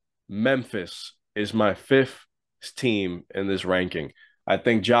say Memphis is my 5th team in this ranking. I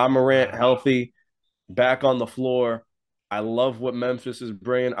think Ja Morant healthy, back on the floor. I love what Memphis is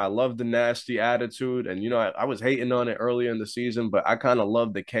bringing. I love the nasty attitude. And, I was hating on it earlier in the season, but I kind of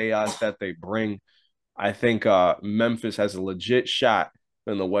love the chaos that they bring. I think Memphis has a legit shot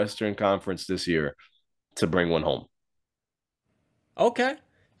in the Western Conference this year to bring one home. Okay.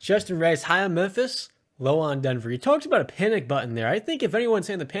 Justin Ray's high on Memphis, low on Denver. You talked about a panic button there. I think if anyone's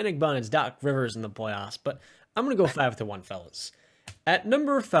saying the panic button, it's Doc Rivers in the playoffs, but I'm going to go 5-1, fellas. At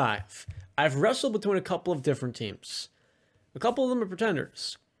number 5, I've wrestled between a couple of different teams. A couple of them are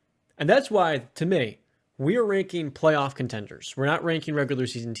pretenders. And that's why, to me, we are ranking playoff contenders. We're not ranking regular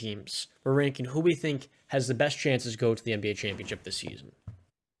season teams. We're ranking who we think has the best chances to go to the NBA championship this season.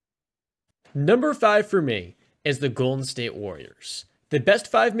 Number 5 for me is the Golden State Warriors. The best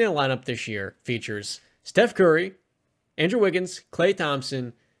 5-man lineup this year features Steph Curry, Andrew Wiggins, Klay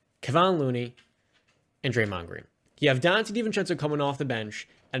Thompson, Kevon Looney, and Draymond Green. You have Dante DiVincenzo coming off the bench,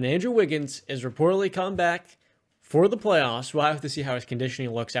 and Andrew Wiggins is reportedly coming back for the playoffs. We'll have to see how his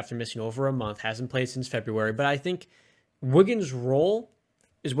conditioning looks after missing over a month. Hasn't played since February, but I think Wiggins' role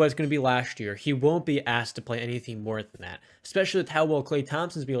is what it's going to be last year. He won't be asked to play anything more than that, especially with how well Klay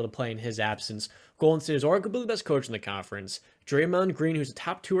Thompson's be able to play in his absence. Golden State is arguably the best coach in the conference. Draymond Green, who's a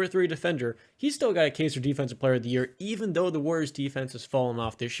top 2 or 3 defender, he's still got a case for Defensive Player of the Year, even though the Warriors' defense has fallen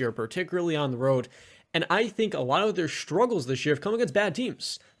off this year, particularly on the road. And I think a lot of their struggles this year have come against bad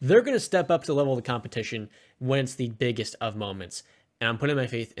teams. They're going to step up to the level of the competition when it's the biggest of moments. And I'm putting my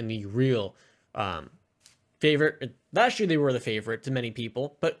faith in the real favorite. Last year they were the favorite to many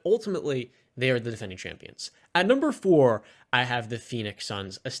people, but ultimately they are the defending champions. At number 4, I have the Phoenix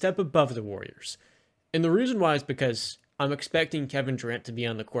Suns, a step above the Warriors. And the reason why is because I'm expecting Kevin Durant to be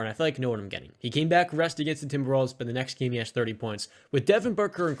on the court, and I feel like I know what I'm getting. He came back rest against the Timberwolves, but the next game he has 30 points. With Devin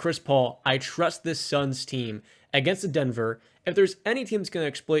Booker and Chris Paul, I trust this Suns team against the Denver. If there's any team that's going to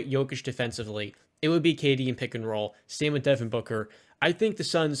exploit Jokic defensively, it would be KD and pick and roll. Same with Devin Booker. I think the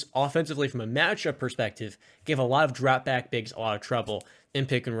Suns, offensively, from a matchup perspective, give a lot of drop back bigs a lot of trouble in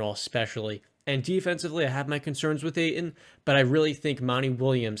pick and roll, especially. And defensively, I have my concerns with Ayton, but I really think Monty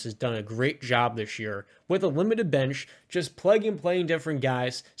Williams has done a great job this year with a limited bench, just plug and playing different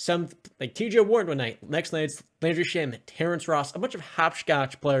guys. Some, like TJ Warren one night, next night it's Landry Shamet, Terrence Ross, a bunch of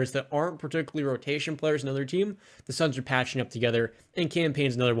hopscotch players that aren't particularly rotation players in another team. The Suns are patching up together, and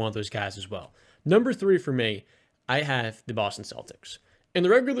Campaign's another one of those guys as well. Number 3 for me, I have the Boston Celtics. In the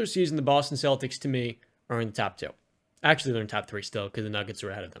regular season, the Boston Celtics, to me, are in the top 2. Actually, they're in top 3 still, because the Nuggets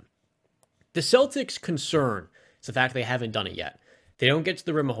are ahead of them. The Celtics' concern is the fact they haven't done it yet. They don't get to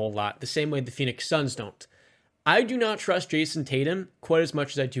the rim a whole lot, the same way the Phoenix Suns don't. I do not trust Jason Tatum quite as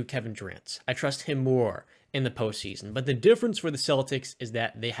much as I do Kevin Durant. I trust him more in the postseason. But the difference for the Celtics is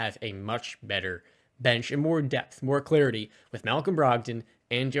that they have a much better bench and more depth, more clarity with Malcolm Brogdon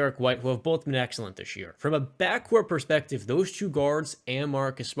and Derek White, who have both been excellent this year. From a backcourt perspective, those 2 guards and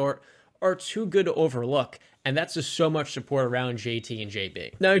Marcus Smart are too good to overlook, and that's just so much support around JT and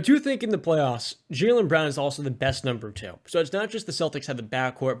JB. Now, I do think in the playoffs, Jaylen Brown is also the best number 2. So it's not just the Celtics have the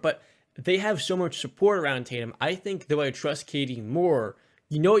backcourt, but they have so much support around Tatum. I think, though I trust KD more,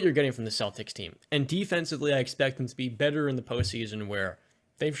 you know what you're getting from the Celtics team. And defensively, I expect them to be better in the postseason, where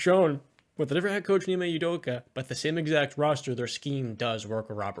they've shown, with a different head coach, Ime Udoka, but the same exact roster, their scheme does work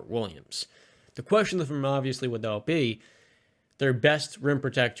with Robert Williams. The question for them obviously would, though, be their best rim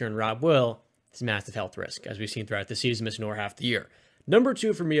protector in Rob Will is a massive health risk, as we've seen throughout the season, missing over half the year. Number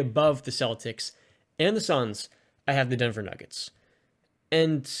 2 for me, above the Celtics and the Suns, I have the Denver Nuggets.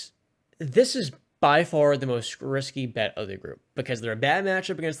 And this is by far the most risky bet of the group, because they're a bad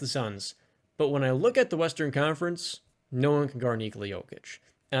matchup against the Suns. But when I look at the Western Conference, no one can guard Nikola Jokic.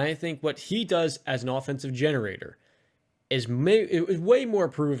 And I think what he does as an offensive generator is way more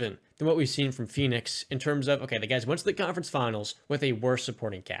proven than what we've seen from Phoenix in terms of, okay, the guys went to the conference finals with a worse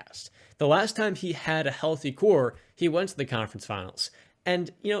supporting cast. The last time he had a healthy core, he went to the conference finals. And,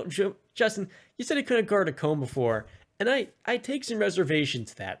 Justin, you said he couldn't guard a cone before, and I take some reservation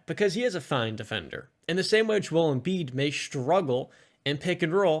to that because he is a fine defender. In the same way Joel Embiid may struggle in pick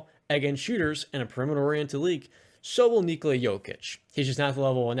and roll against shooters in a perimeter-oriented league, so will Nikola Jokic. He's just not the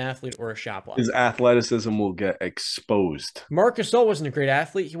level of an athlete or a shot blocker. His athleticism will get exposed. Marc Gasol wasn't a great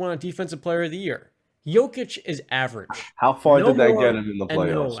athlete. He won a Defensive Player of the Year. Jokic is average. How far did that get him in the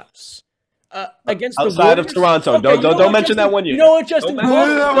playoffs? No less. Against outside the of Toronto. Okay, don't mention that one year. You know what, Justin? The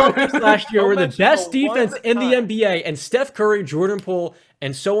Celtics last year were the best defense in the NBA, and Steph Curry, Jordan Poole,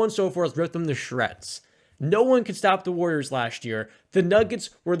 and so on and so forth ripped them to shreds. No one could stop the Warriors last year. The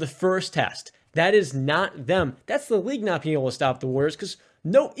Nuggets were the first test. That is not them. That's the league not being able to stop the Warriors because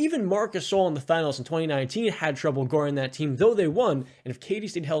even Marc Gasol in the finals in 2019 had trouble guarding that team, though they won. And if KD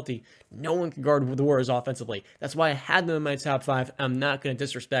stayed healthy, no one could guard the Warriors offensively. That's why I had them in my top 5. I'm not going to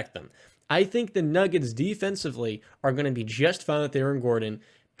disrespect them. I think the Nuggets defensively are going to be just fine with Aaron Gordon,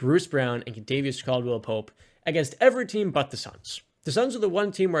 Bruce Brown, and Kentavious Caldwell-Pope against every team but the Suns. The Suns are the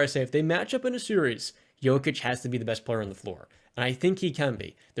one team where I say if they match up in a series, Jokic has to be the best player on the floor. And I think he can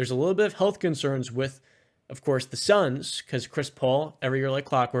be. There's a little bit of health concerns with, of course, the Suns, because Chris Paul, every year like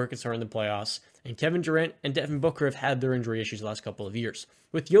clockwork, is starting the playoffs. And Kevin Durant and Devin Booker have had their injury issues the last couple of years.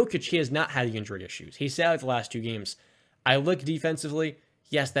 With Jokic, he has not had the injury issues. He sat out the last 2 games. I look defensively.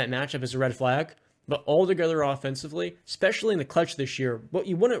 Yes, that matchup is a red flag. But altogether offensively, especially in the clutch this year, what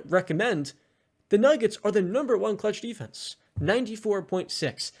you wouldn't recommend, the Nuggets are the number 1 clutch defense.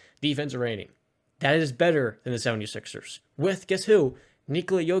 94.6 defensive rating. That is better than the 76ers. With, guess who?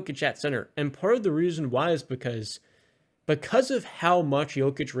 Nikola Jokic at center. And part of the reason why is because of how much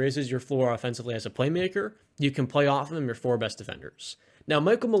Jokic raises your floor offensively as a playmaker, you can play off of him your 4 best defenders. Now,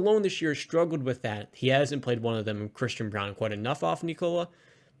 Michael Malone this year struggled with that. He hasn't played one of them, Christian Brown, quite enough off Nikola.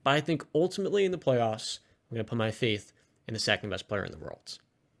 But I think ultimately in the playoffs, I'm going to put my faith in the second best player in the world.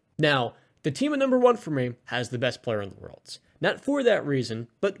 Now, the team at number 1 for me has the best player in the world. Not for that reason,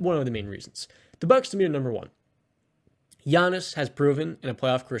 but one of the main reasons. The Bucks to me are number 1. Giannis has proven in a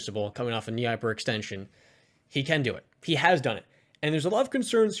playoff crucible, coming off a knee hyperextension, he can do it. He has done it. And there's a lot of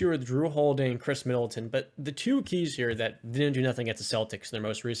concerns here with Drew Holiday and Chris Middleton, but the 2 keys here that didn't do nothing against the Celtics in their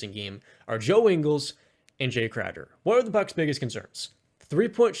most recent game are Joe Ingles and Jay Crowder. What are the Bucks' biggest concerns?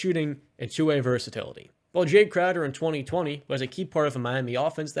 3-point shooting and 2-way versatility. Well, Jay Crowder in 2020 was a key part of a Miami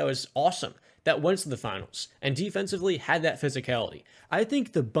offense that was awesome, that went to the finals, and defensively had that physicality. I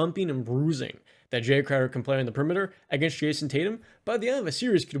think the bumping and bruising that Jay Crowder can play on the perimeter against Jason Tatum, by the end of a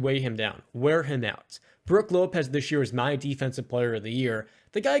series could weigh him down, wear him out. Brooke Lopez this year is my defensive player of the year.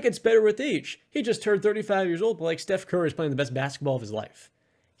 The guy gets better with age. He just turned 35 years old, but like Steph Curry is playing the best basketball of his life.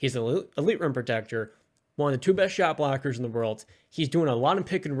 He's an elite rim protector, one of the 2 best shot blockers in the world. He's doing a lot of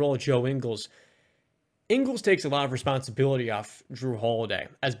pick and roll with Joe Ingles. Ingles takes a lot of responsibility off Drew Holiday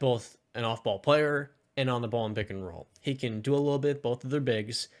as both an off-ball player and on the ball and pick and roll. He can do a little bit, both of their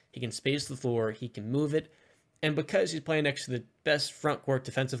bigs. He can space the floor. He can move it. And because he's playing next to the best front court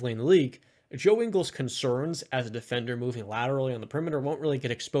defensively in the league, Joe Ingles' concerns as a defender moving laterally on the perimeter won't really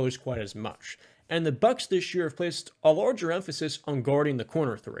get exposed quite as much. And the Bucks this year have placed a larger emphasis on guarding the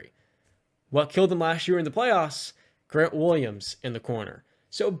corner 3. What killed them last year in the playoffs? Grant Williams in the corner.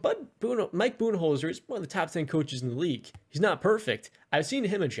 So Mike Budenholzer is one of the top 10 coaches in the league. He's not perfect. I've seen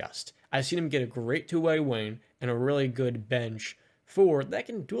him adjust. I've seen him get a great 2-way wing and a really good bench forward that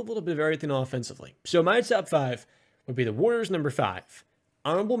can do a little bit of everything offensively. So my top 5 would be the Warriors number 5.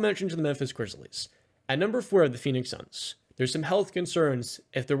 Honorable mention to the Memphis Grizzlies. At number 4, the Phoenix Suns. There's some health concerns.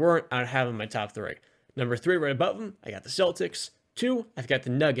 If there weren't, I'd have them in my top 3. Number 3, right above them, I got the Celtics. 2, I've got the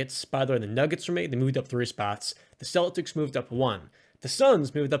Nuggets. By the way, the Nuggets for me, they moved up 3 spots. The Celtics moved up 1. The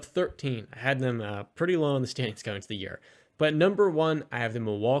Suns moved up 13. I had them pretty low in the standings going into the year. But number 1, I have the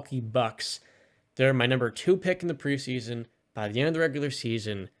Milwaukee Bucks. They're my number 2 pick in the preseason. By the end of the regular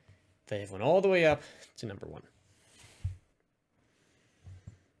season, they've went all the way up to number 1.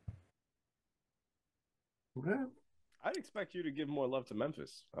 Okay. I'd expect you to give more love to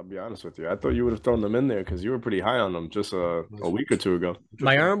Memphis. I'll be honest with you. I thought you would have thrown them in there because you were pretty high on them just a week or 2 ago.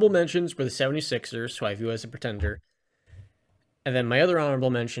 My honorable mentions were the 76ers, who I view as a pretender. And then my other honorable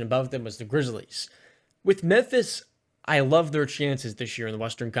mention above them was the Grizzlies. With Memphis, I love their chances this year in the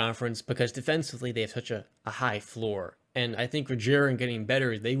Western Conference because defensively they have such a high floor. And I think with Jaren getting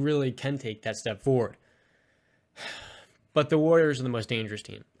better, they really can take that step forward. But the Warriors are the most dangerous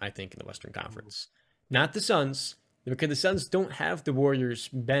team, I think, in the Western Conference. Not the Suns, because the Suns don't have the Warriors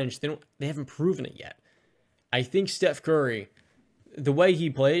bench. They haven't proven it yet. I think Steph Curry, the way he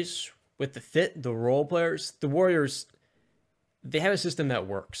plays, with the fit, the role players, the Warriors, they have a system that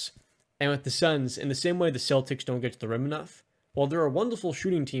works. And with the Suns, in the same way the Celtics don't get to the rim enough, while they're a wonderful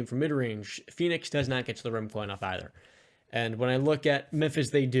shooting team from mid range, Phoenix does not get to the rim quite enough either. And when I look at Memphis,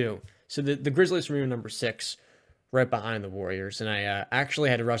 they do. So the Grizzlies for me are number 6, right behind the Warriors. And I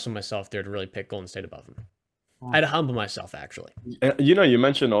actually had to wrestle myself there to really pick Golden State above them. I had to humble myself, actually. You know, you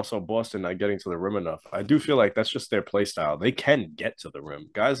mentioned also Boston not getting to the rim enough. I do feel like that's just their play style. They can get to the rim.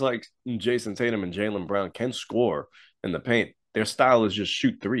 Guys like Jason Tatum and Jaylen Brown can score in the paint. Their style is just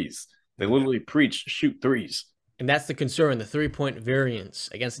shoot threes. They literally preach shoot threes. And that's the concern, the 3-point variance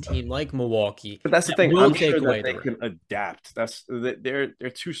against a team like Milwaukee. But that's the that thing. will I'm take sure away that they the rim. can adapt.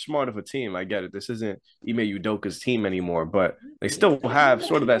 They're too smart of a team. I get it. This isn't Ime Udoka's team anymore, but they still have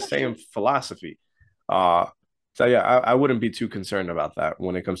sort of that same philosophy. So yeah, I wouldn't be too concerned about that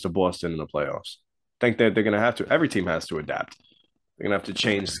when it comes to Boston in the playoffs. I think that they're going to have to. Every team has to adapt. They're going to have to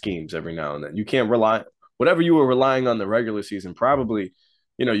change schemes every now and then. You can't rely whatever you were relying on the regular season. Probably,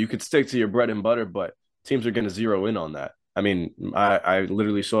 you could stick to your bread and butter, but teams are going to zero in on that. I mean, I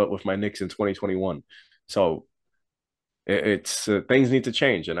literally saw it with my Knicks in 2021. So it's things need to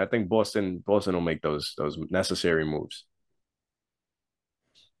change, and I think Boston will make those necessary moves.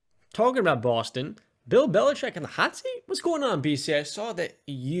 Talking about Boston, Bill Belichick in the hot seat? What's going on, BC? I saw that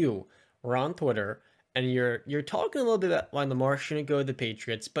you were on Twitter and you're talking a little bit about why Lamar shouldn't go to the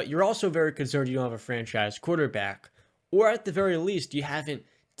Patriots, but you're also very concerned you don't have a franchise quarterback, or at the very least, you haven't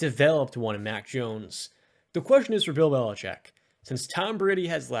developed one in Mac Jones. The question is for Bill Belichick. Since Tom Brady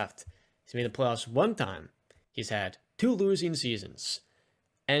has left, he's made the playoffs one time. He's had 2 losing seasons.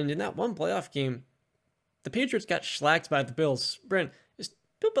 And in that one playoff game, the Patriots got shellacked by the Bills. Brent, is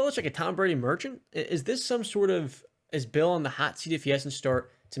Bill Belichick a Tom Brady merchant? Is this some sort of, is Bill on the hot seat if he hasn't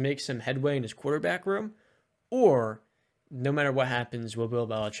start to make some headway in his quarterback room? Or, no matter what happens, will Bill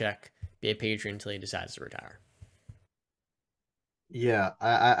Belichick be a Patriot until he decides to retire? Yeah,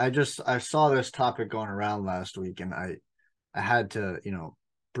 I saw this topic going around last week, and I had to,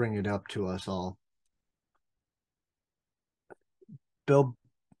 bring it up to us all. Bill,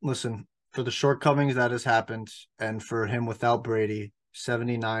 listen, for the shortcomings that has happened, and for him without Brady,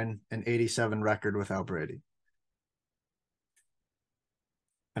 79-87 record without Brady.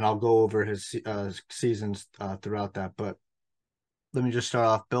 And I'll go over his seasons throughout that, but let me just start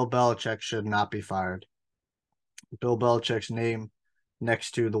off. Bill Belichick should not be fired. Bill Belichick's name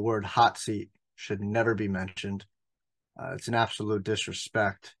next to the word hot seat should never be mentioned. It's an absolute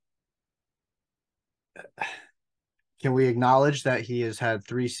disrespect. Can we acknowledge that he has had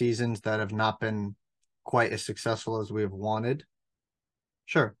 3 seasons that have not been quite as successful as we have wanted?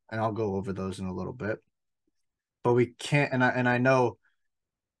 Sure, and I'll go over those in a little bit. But we can't, and I know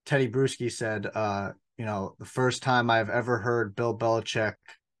Teddy Bruschi said, the first time I've ever heard Bill Belichick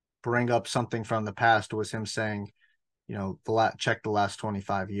bring up something from the past was him saying, check the last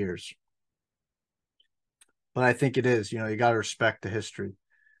 25 years. But I think it is, you got to respect the history.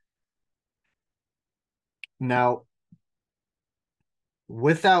 Now,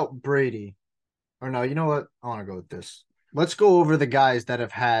 without Brady, or no, you know what? I want to go with this. Let's go over the guys that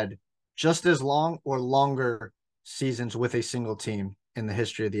have had just as long or longer seasons with a single team in the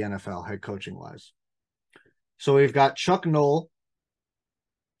history of the NFL, head coaching wise. So we've got Chuck Noll,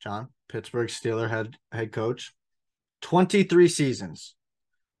 John, Pittsburgh Steelers head coach, 23 seasons.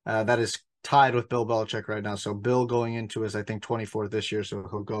 That is tied with Bill Belichick right now. So Bill going into his, I think, 24th this year.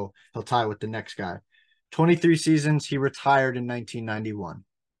 So he'll tie with the next guy. 23 seasons. He retired in 1991.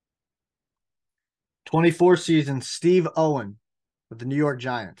 24 seasons. Steve Owen with the New York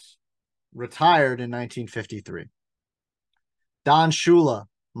Giants retired in 1953. Don Shula,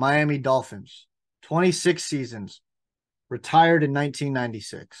 Miami Dolphins, 26 seasons, retired in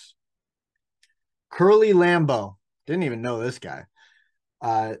 1996. Curly Lambeau, didn't even know this guy.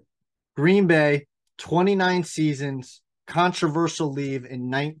 Green Bay, 29 seasons, controversial leave in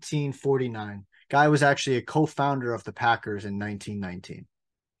 1949. Guy was actually a co-founder of the Packers in 1919.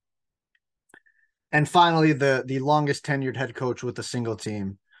 And finally, the longest tenured head coach with a single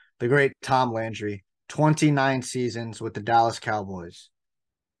team, the great Tom Landry, 29 seasons with the Dallas Cowboys,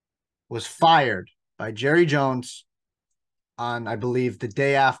 was fired by Jerry Jones on, I believe, the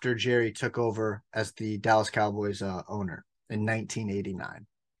day after Jerry took over as the Dallas Cowboys owner in 1989,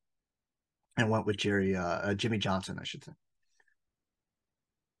 and went with Jimmy Johnson, I should say.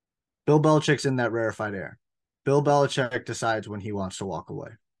 Bill Belichick's in that rarefied air. Bill Belichick decides when he wants to walk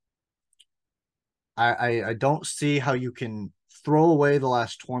away. I don't see how you can throw away the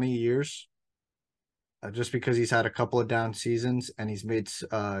last 20 years just because he's had a couple of down seasons and he's made,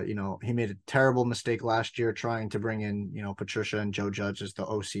 he made a terrible mistake last year trying to bring in, Patricia and Joe Judge as the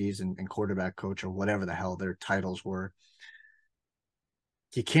OCs and quarterback coach or whatever the hell their titles were.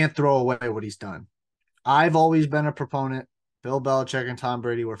 You can't throw away what he's done. I've always been a proponent. Bill Belichick and Tom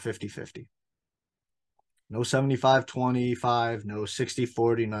Brady were 50-50. No 75-25, no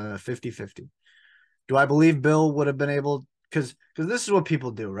 60-40, no 50-50. Do I believe Bill would have been able, because this is what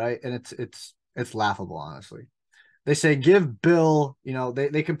people do, right? And it's laughable, honestly. They say give Bill,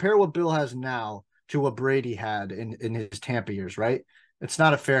 they compare what Bill has now to what Brady had in his Tampa years, right? It's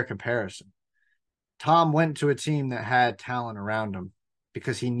not a fair comparison. Tom went to a team that had talent around him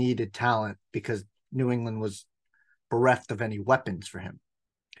because he needed talent because New England was bereft of any weapons for him.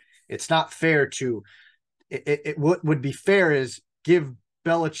 It's not fair to what would be fair is give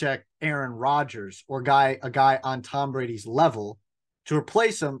Belichick Aaron Rodgers or a guy on Tom Brady's level to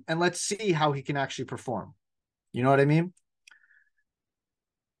replace him, and let's see how he can actually perform. You know what I mean?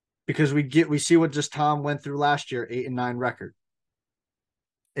 Because we see what just Tom went through last year, 8-9 record.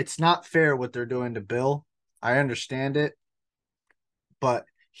 It's not fair what they're doing to Bill. I understand it, but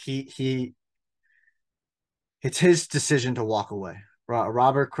it's his decision to walk away.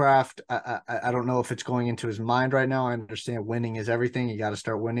 Robert Kraft, I don't know if it's going into his mind right now. I understand winning is everything. You got to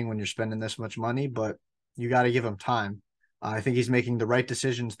start winning when you're spending this much money, but you got to give him time. I think he's making the right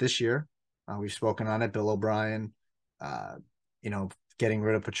decisions this year. We've spoken on it. Bill O'Brien, getting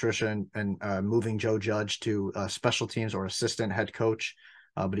rid of Patricia and moving Joe Judge to special teams or assistant head coach,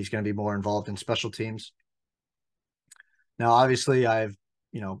 but he's going to be more involved in special teams. Now, obviously,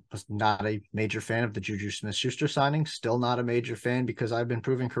 was not a major fan of the Juju Smith-Schuster signing. Still not a major fan because I've been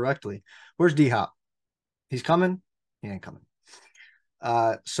proven correctly. Where's D-Hop? He's coming? He ain't coming.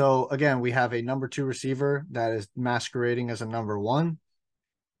 So, again, we have a number 2 receiver that is masquerading as a number 1,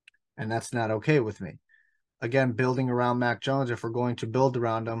 and that's not okay with me. Again, building around Mac Jones, if we're going to build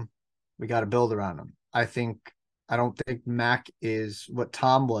around him, we got to build around him. I don't think Mac is what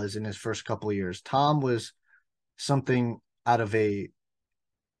Tom was in his first couple of years. Tom was something out of a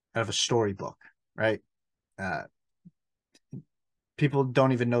storybook, right? People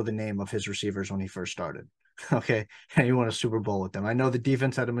don't even know the name of his receivers when he first started. Okay. And he won a Super Bowl with them. I know the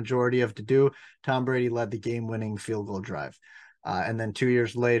defense had a majority of to do. Tom Brady led the game-winning field goal drive. And then 2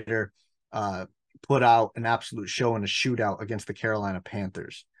 years later, put out an absolute show in a shootout against the Carolina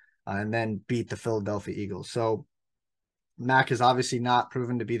Panthers, and then beat the Philadelphia Eagles. So Mac is obviously not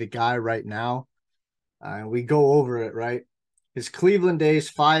proven to be the guy right now. And we go over it, right? His Cleveland days,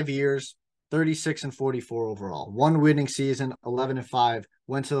 5 years, 36-44 overall. 1 winning season, 11-5.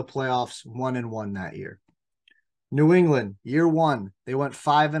 Went to the playoffs, 1-1 that year. New England, year 1, they went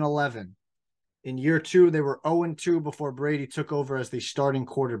 5-11. In year 2, they were 0-2 before Brady took over as the starting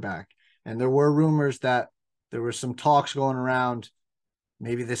quarterback. And there were rumors that there were some talks going around.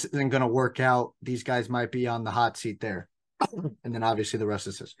 Maybe this isn't going to work out. These guys might be on the hot seat there. And then obviously the rest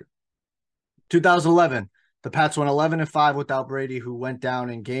is history. 2011, the Pats went 11-5 without Brady, who went down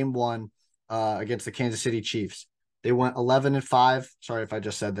in game 1 against the Kansas City Chiefs. They went 11-5. Sorry if I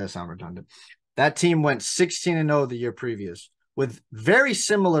just said this, I'm redundant. That team went 16-0 the year previous with very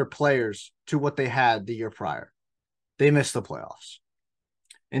similar players to what they had the year prior. They missed the playoffs.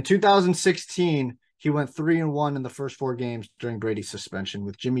 In 2016, he went 3-1 in the first 4 games during Brady's suspension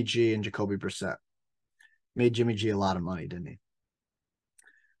with Jimmy G and Jacoby Brissett. Made Jimmy G a lot of money, didn't he?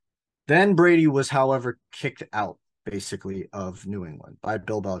 Then Brady was, however, kicked out, basically, of New England by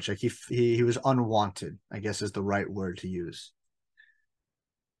Bill Belichick. He was unwanted, I guess is the right word to use.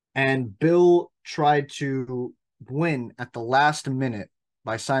 And Bill tried to win at the last minute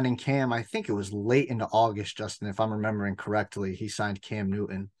by signing Cam. I think it was late into August, Justin, if I'm remembering correctly. He signed Cam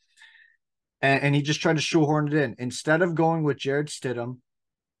Newton. And he just tried to shoehorn it in. Instead of going with Jared Stidham,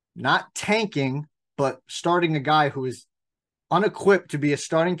 not tanking, but starting a guy who is unequipped to be a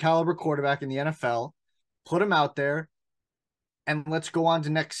starting caliber quarterback in the NFL, put him out there, and let's go on to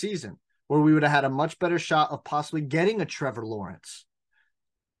next season, where we would have had a much better shot of possibly getting a Trevor Lawrence.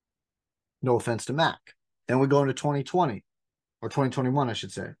 No offense to Mac. Then we go into 2020, or 2021, I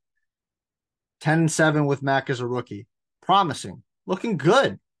should say. 10-7 with Mac as a rookie. Promising. Looking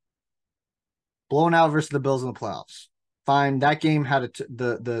good. Blown out versus the Bills in the playoffs. Fine. That game had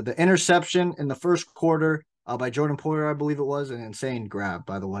the interception in the first quarter by Jordan Poyer, I believe it was, an insane grab,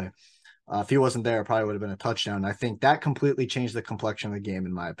 by the way. If he wasn't there, it probably would have been a touchdown. I think that completely changed the complexion of the game,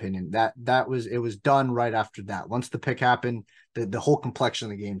 in my opinion. It was done right after that. Once the pick happened, the whole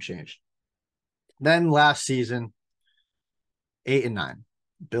complexion of the game changed. Then last season, 8-9.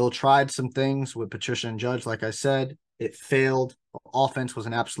 Bill tried some things with Patricia and Judge, like I said. It failed. offense was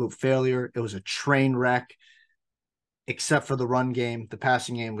an absolute failure. It was a train wreck, except for the run game. The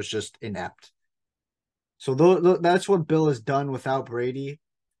passing game was just inept. So that's what Bill has done without Brady.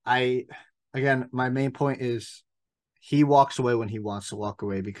 Again, my main point is he walks away when he wants to walk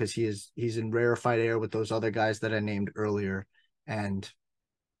away because he's in rarefied air with those other guys that I named earlier. And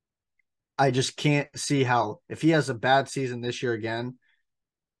I just can't see how, if he has a bad season this year again,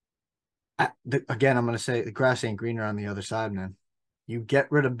 again, I'm going to say the grass ain't greener on the other side, man. You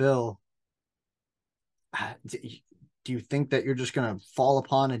get rid of Bill. Do you think that you're just going to fall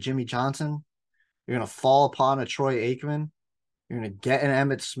upon a Jimmy Johnson? You're going to fall upon a Troy Aikman? You're going to get an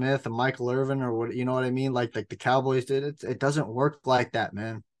Emmitt Smith, a Michael Irvin, or what? You know what I mean? Like the Cowboys did. It doesn't work like that,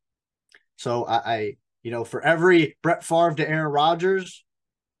 man. So for every Brett Favre to Aaron Rodgers,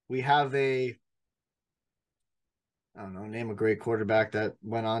 we have I don't know, name a great quarterback that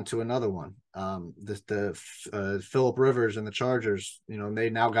went on to another one. Philip Rivers and the Chargers, they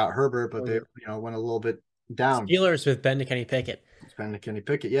now got Herbert, but they, went a little bit down. Steelers with Ben to Kenny Pickett. Ben to Kenny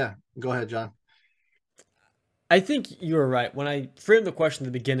Pickett. Yeah. Go ahead, John. I think you were right. When I framed the question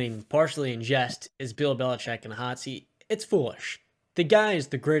at the beginning, partially in jest, is Bill Belichick in a hot seat? It's foolish. The guy is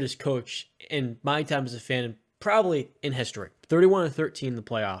the greatest coach in my time as a fan, probably in history. 31-13 in the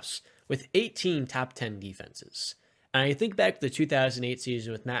playoffs with 18 top 10 defenses. And I think back to the 2008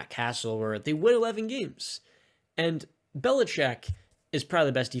 season with Matt Castle where they win 11 games. And Belichick is probably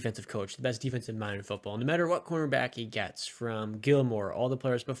the best defensive coach, the best defensive mind in football. No matter what cornerback he gets, from Gilmore, all the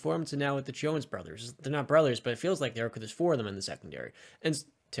players before him to now with the Jones brothers. They're not brothers, but it feels like they are because there's 4 of them in the secondary. And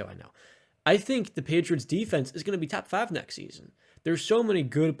 2, I know. I think the Patriots' defense is going to be top 5 next season. There's so many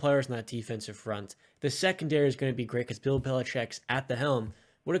good players in that defensive front. The secondary is going to be great because Bill Belichick's at the helm.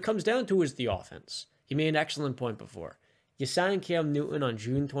 What it comes down to is the offense. He made an excellent point before. You signed Cam Newton on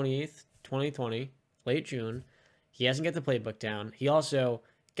June 28th, 2020, late June. He hasn't got the playbook down. He also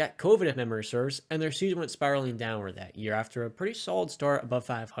got COVID, if memory serves, and their season went spiraling downward that year after a pretty solid start above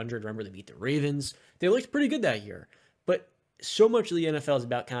 500. Remember, they beat the Ravens. They looked pretty good that year. But so much of the NFL is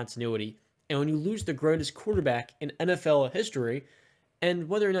about continuity. And when you lose the greatest quarterback in NFL history, and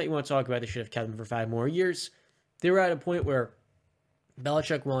whether or not you want to talk about they should have kept him for 5 more years, they were at a point where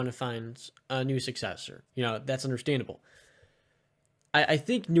Belichick wanted to find a new successor. That's understandable. I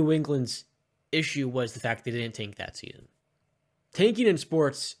think New England's issue was the fact they didn't tank that season. Tanking in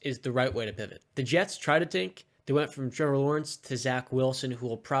sports is the right way to pivot. The Jets tried to tank. They went from Trevor Lawrence to Zach Wilson, who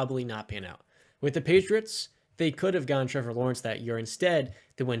will probably not pan out. With the Patriots, they could have gone Trevor Lawrence that year. Instead,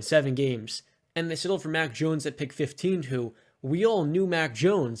 they win 7 games, and they settled for Mac Jones at pick 15, who we all knew Mac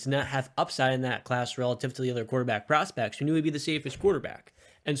Jones did not have upside in that class relative to the other quarterback prospects. We knew he'd be the safest quarterback.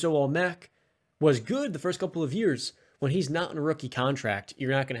 And so while Mac was good the first couple of years, when he's not in a rookie contract,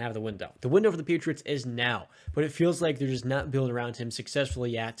 you're not going to have the window. The window for the Patriots is now, but it feels like they're just not building around him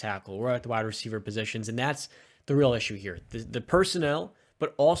successfully at tackle or at the wide receiver positions, and that's the real issue here. The personnel,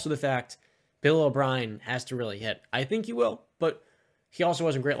 but also the fact Bill O'Brien has to really hit. I think he will, but he also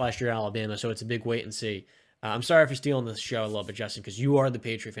wasn't great last year at Alabama, so it's a big wait and see. I'm sorry for stealing this show a little bit, Justin, because you are the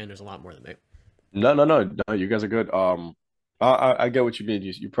Patriot fan. There's a lot more than me. No. You guys are good. I get what you mean.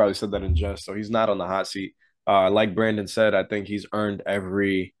 You probably said that in jest. So he's not on the hot seat. Like Brandon said, I think he's earned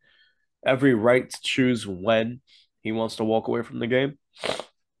every right to choose when he wants to walk away from the game.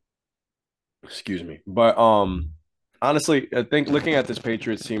 Excuse me. But honestly, I think looking at this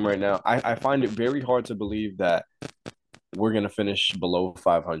Patriots team right now, I find it very hard to believe that we're gonna finish below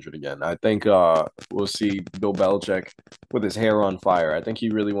 500 again. I think we'll see Bill Belichick with his hair on fire. I think he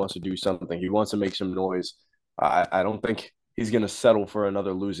really wants to do something. He wants to make some noise. I don't think he's gonna settle for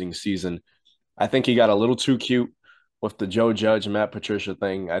another losing season. I think he got a little too cute with the Joe Judge Matt Patricia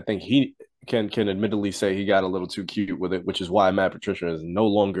thing. I think he can admittedly say he got a little too cute with it, which is why Matt Patricia is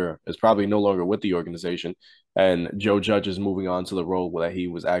probably no longer with the organization, and Joe Judge is moving on to the role that he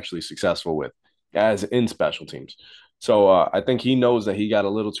was actually successful with, as in special teams. So I think he knows that he got a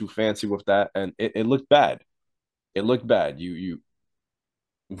little too fancy with that, and it looked bad. It looked bad. You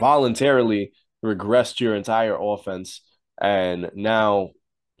voluntarily regressed your entire offense, and now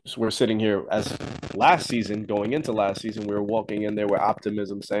we're sitting here as last season, going into last season, we were walking in there with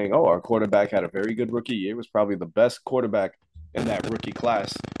optimism saying, oh, our quarterback had a very good rookie year. It was probably the best quarterback in that rookie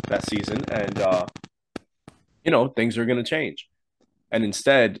class that season. And, things are going to change. And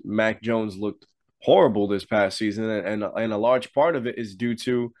instead, Mac Jones looked horrible this past season. And a large part of it is due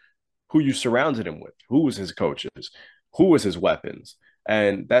to who you surrounded him with, who was his coaches, who was his weapons.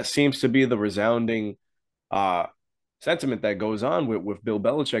 And that seems to be the resounding sentiment that goes on with Bill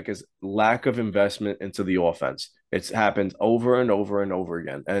Belichick is lack of investment into the offense. It's happened over and over and over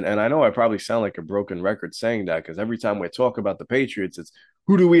again. And I know I probably sound like a broken record saying that because every time we talk about the Patriots, it's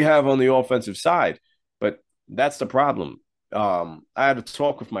who do we have on the offensive side? But that's the problem. I had a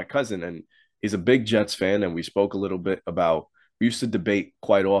talk with my cousin, and he's a big Jets fan, and we spoke a little bit about. We used to debate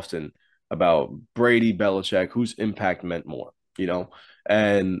quite often about Brady, Belichick, whose impact meant more, you know.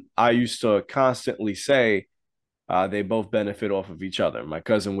 And I used to constantly say they both benefit off of each other. My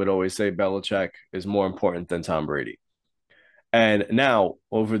cousin would always say Belichick is more important than Tom Brady. And now,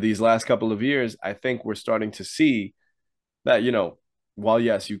 over these last couple of years, I think we're starting to see that, while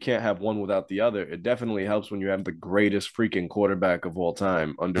yes, you can't have one without the other, it definitely helps when you have the greatest freaking quarterback of all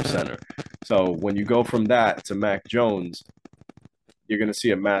time under center. So when you go from that to Mac Jones, you're going to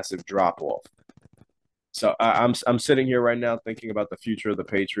see a massive drop off. So I'm sitting here right now thinking about the future of the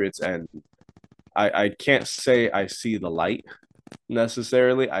Patriots, and I can't say I see the light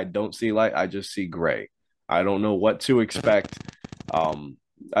necessarily. I don't see light. I just see gray. I don't know what to expect.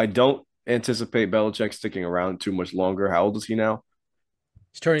 I don't anticipate Belichick sticking around too much longer. How old is he now?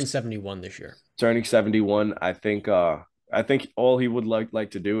 He's turning 71 this year. Turning 71. I think all he would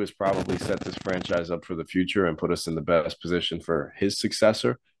like to do is probably set this franchise up for the future and put us in the best position for his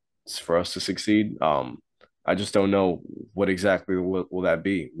successor, for us to succeed. I just don't know what exactly will that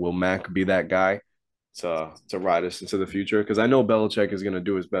be. Will Mac be that guy to ride us into the future? Because I know Belichick is going to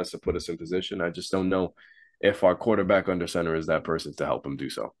do his best to put us in position. I just don't know if our quarterback under center is that person to help him do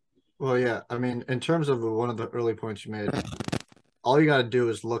so. Well, yeah. I mean, in terms of one of the early points you made, all you got to do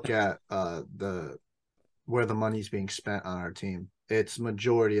is look at the where the money's being spent on our team. It's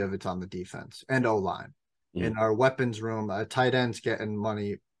majority of it's on the defense and O line. In our weapons room, tight ends getting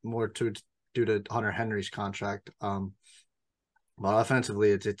money more due to Hunter Henry's contract. But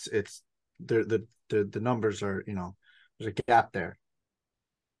offensively, it's the numbers are, there's a gap there.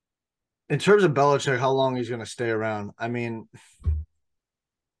 In terms of Belichick, how long he's going to stay around? I mean,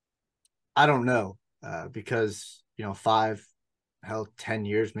 I don't know because 10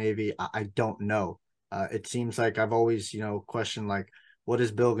 years maybe. I don't know. It seems like I've always questioned like what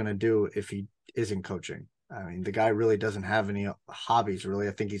is Bill going to do if he isn't coaching? I mean, the guy really doesn't have any hobbies really.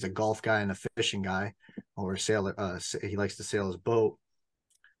 I think he's a golf guy and a fishing guy, or a sailor. He likes to sail his boat,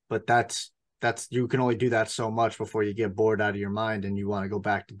 but that's you can only do that so much before you get bored out of your mind and you want to go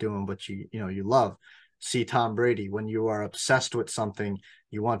back to doing what you love. See Tom Brady, when you are obsessed with something,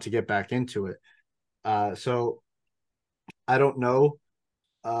 you want to get back into it. So I don't know.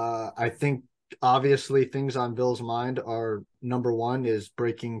 I think obviously things on Bill's mind are number one is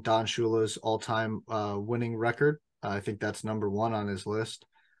breaking Don Shula's all-time winning record. I think that's number one on his list.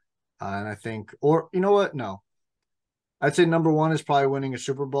 And I think, or you know what? No, I'd say number one is probably winning a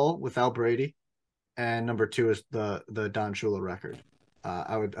Super Bowl without Brady, and number two is the Don Shula record.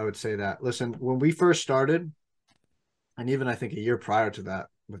 I would say that. Listen, when we first started, and even I think a year prior to that,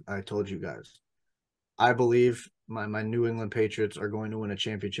 I told you guys, I believe my New England Patriots are going to win a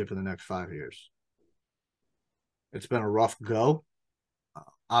championship in the next 5 years. It's been a rough go.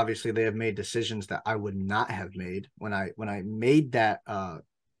 Obviously, they have made decisions that I would not have made when I made that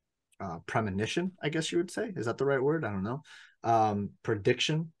premonition, I guess you would say. Is that the right word? I don't know.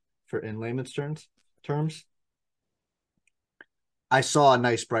 Prediction for in layman's terms. I saw a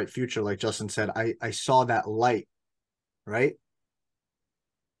nice bright future, like Justin said. I saw that light, right?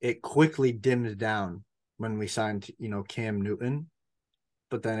 It quickly dimmed down when we signed, Cam Newton.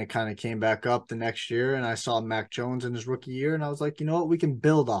 But then it kind of came back up the next year, and I saw Mac Jones in his rookie year, and I was like, you know what? We can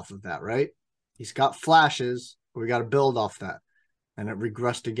build off of that, right? He's got flashes, but we got to build off that. And it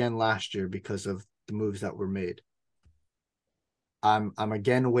regressed again last year because of the moves that were made. I'm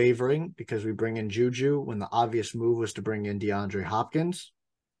again wavering because we bring in Juju when the obvious move was to bring in DeAndre Hopkins.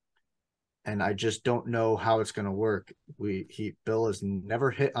 And I just don't know how it's going to work. Bill has never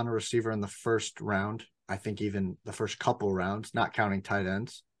hit on a receiver in the first round. I think even the first couple rounds, not counting tight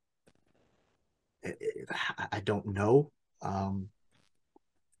ends. I don't know.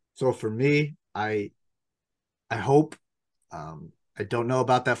 So for me, I hope. I don't know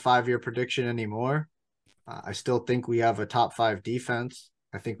about that 5-year prediction anymore. I still think we have a top 5 defense.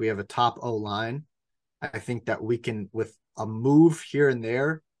 I think we have a top O line. I think that we can, with a move here and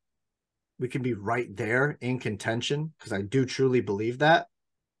there, we can be right there in contention because I do truly believe that.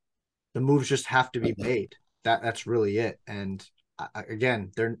 The moves just have to be made. That's really it. And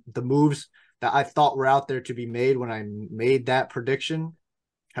again, they're the moves that I thought were out there to be made when I made that prediction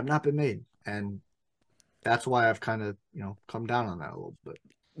have not been made. And that's why I've kind of, come down on that a little bit.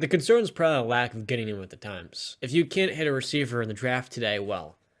 The concern is probably a lack of getting in with the times. If you can't hit a receiver in the draft today,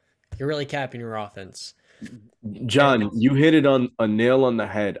 well, you're really capping your offense. John, you hit it on a nail on the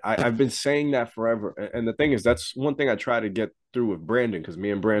head. I've been saying that forever. And the thing is, that's one thing I try to get through with Brandon, because me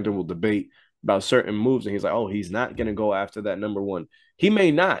and Brandon will debate about certain moves. And he's like, oh, he's not going to go after that number one. He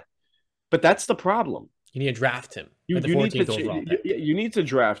may not, but that's the problem. You need to draft him. You need to you need to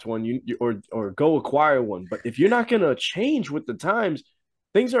draft one, or go acquire one. But if you're not going to change with the times,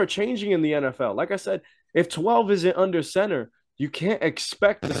 things are changing in the NFL. Like I said, if 12 isn't under center, you can't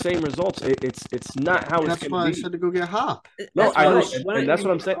expect the same results. It's not how it's going to be. That's why I said to go get Hop. No, I don't, and that's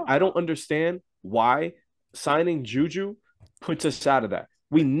what I'm saying. I don't understand why signing Juju puts us out of that.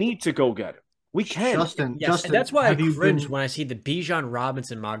 We need to go get him. We can. Justin, and that's why I cringe when I see the Bijan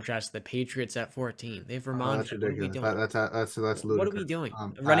Robinson mock draft to the Patriots at 14. They've reminded that's ridiculous. That's ludicrous. What are we doing?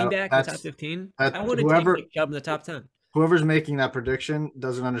 Running back in the top 15? I want to take Chubb in the top 10. Whoever's making that prediction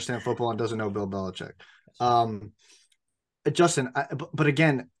doesn't understand football and doesn't know Bill Belichick. Justin, but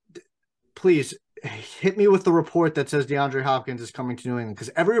again, please hit me with the report that says DeAndre Hopkins is coming to New England,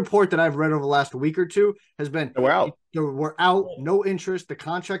 because every report that I've read over the last week or two has been we're out. We're out, no interest. The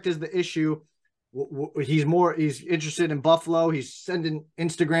contract is the issue. He's interested in Buffalo. He's sending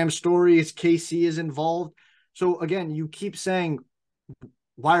Instagram stories. KC is involved. So again, you keep saying,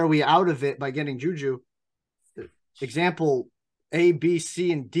 why are we out of it by getting Juju? Example A, B,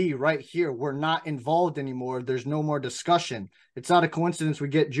 C, and D right here. We're not involved anymore. There's no more discussion. It's not a coincidence we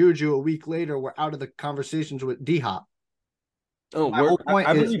get Juju a week later. We're out of the conversations with D-Hop. Oh,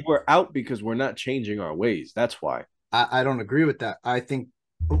 I believe we're out because we're not changing our ways. That's why. I don't agree with that.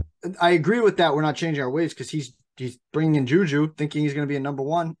 I agree with that. We're not changing our ways because he's bringing in Juju thinking he's going to be a number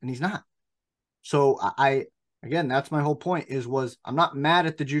one, and he's not. So again, that's my whole point I'm not mad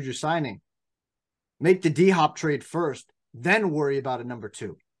at the Juju signing. Make the D-Hop trade first, then worry about a number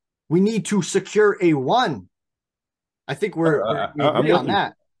two. We need to secure a one. I think we agree on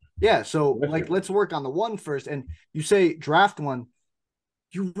that. Yeah, so let's work on the one first. And you say draft one.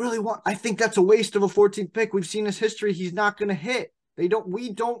 You really want? I think that's a waste of a 14th pick. We've seen his history. He's not going to hit. We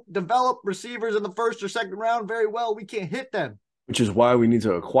don't develop receivers in the first or second round very well. We can't hit them. Which is why we need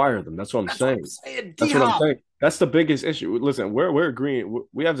to acquire them. That's what I'm saying. That's what I'm saying. That's the biggest issue. Listen, we're agreeing.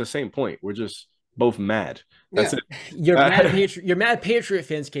 We have the same point. We're just both mad. That's it. You're mad Patriot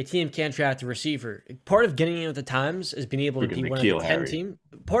fans. Team can't draft a receiver. Part of getting in with the times is being able to be one of the 10 team.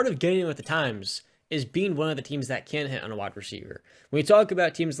 Part of getting in with the times is being one of the teams that can hit on a wide receiver. When we talk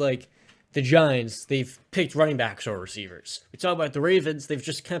about teams like the Giants, they've picked running backs or receivers. We talk about the Ravens, they've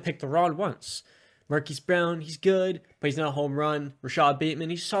just kind of picked the wrong ones. Marquise Brown, he's good, but he's not a home run. Rashad Bateman,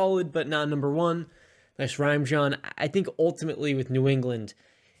 he's solid, but not number one. Nice rhyme, John. I think ultimately with New England,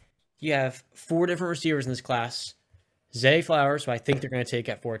 you have 4 different receivers in this class. Zay Flowers, who I think they're going to take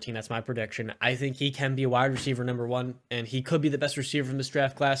at 14. That's my prediction. I think he can be a wide receiver number one, and he could be the best receiver from this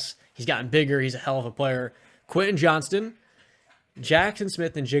draft class. He's gotten bigger. He's a hell of a player. Quentin Johnston, Jackson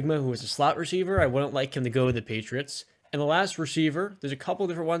Smith, and Jigma, who is a slot receiver. I wouldn't like him to go with the Patriots. And the last receiver, there's a couple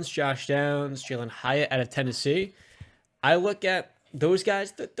different ones. Josh Downs, Jalen Hyatt out of Tennessee. I look at those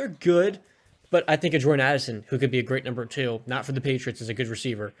guys. They're good, but I think a Jordan Addison, who could be a great number 2, not for the Patriots, is a good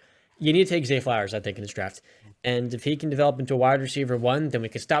receiver. You need to take Zay Flowers, I think, in this draft. And if he can develop into a wide receiver 1, then we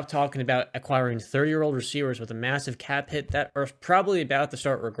can stop talking about acquiring 30-year-old receivers with a massive cap hit that are probably about to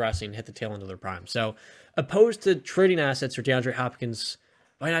start regressing and hit the tail end of their prime. So, opposed to trading assets for DeAndre Hopkins,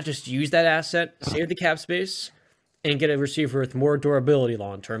 why not just use that asset, save the cap space, and get a receiver with more durability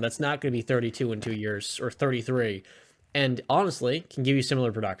long-term that's not going to be 32 in 2 years or 33, and honestly, can give you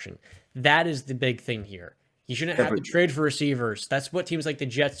similar production. That is the big thing here. You shouldn't have to trade for receivers. That's what teams like the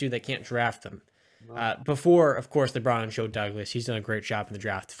Jets do that can't draft them. Before, of course, they brought on Joe Douglas. He's done a great job in the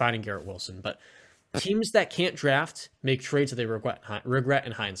draft, finding Garrett Wilson. But teams that can't draft make trades that they regret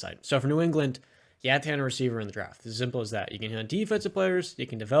in hindsight. So for New England, you have to have a receiver in the draft. It's as simple as that. You can have defensive players. You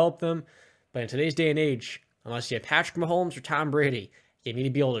can develop them. But in today's day and age, unless you have Patrick Mahomes or Tom Brady, you need to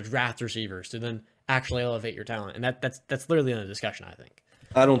be able to draft receivers to then actually elevate your talent. And that's literally in the discussion, I think.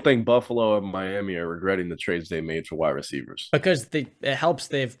 I don't think Buffalo and Miami are regretting the trades they made for wide receivers. Because it helps.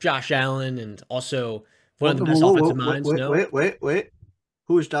 They have Josh Allen and also one of the best offensive minds. Wait.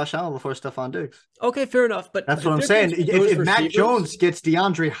 Who was Josh Allen before Stephon Diggs? Okay, fair enough. But that's what I'm saying. If Mac Jones gets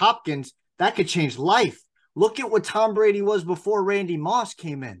DeAndre Hopkins, that could change life. Look at what Tom Brady was before Randy Moss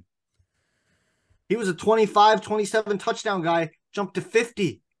came in. He was a 25, 27 touchdown guy, jumped to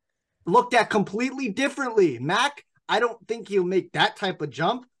 50. Looked at completely differently. Mac, I don't think he'll make that type of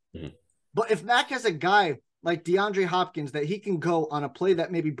jump. Mm-hmm. But if Mac has a guy like DeAndre Hopkins that he can go on a play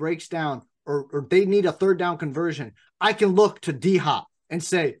that maybe breaks down or they need a third down conversion, I can look to D-Hop and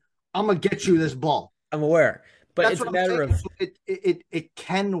say, I'm going to get you this ball. I'm aware. But it's a matter of... It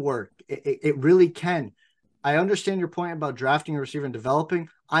can work. It really can. I understand your point about drafting a receiver and developing.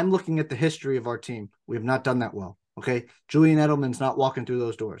 I'm looking at the history of our team. We have not done that well. Okay. Julian Edelman's not walking through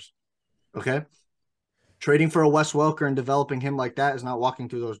those doors. Okay. Trading for a Wes Welker and developing him like that is not walking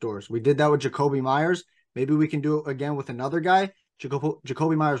through those doors. We did that with Jacoby Myers. Maybe we can do it again with another guy.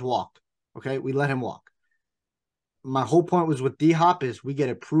 Jacoby Myers walked. Okay. We let him walk. My whole point was with D-Hop is we get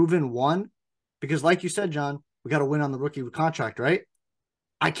a proven one because like you said, John, we got to win on the rookie contract, right?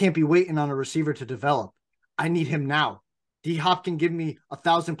 I can't be waiting on a receiver to develop. I need him now. D-Hop can give me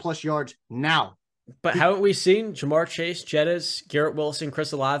 1,000+ yards now. But haven't we seen Jamar Chase, Jettas, Garrett Wilson,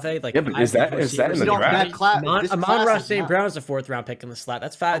 Chris Olave? Like, yeah, but is that in the draft? Amon-Ra St. Brown is a 4th-round pick in the slot.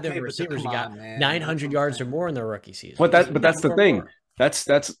 That's 5 different receivers. You got 900 yards or more in their rookie season. But that's the thing.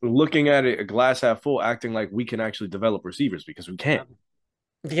 That's looking at it a glass half full, acting like we can actually develop receivers because we can't.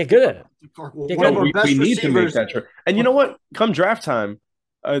 Get good at it. We need to make that trade. And you know what? Come draft time,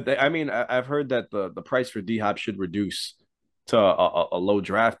 I've heard that the price for D-Hop should reduce to a low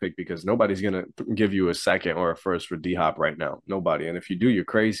draft pick because nobody's going to give you a second or a first for D-Hop right now. Nobody. And if you do, you're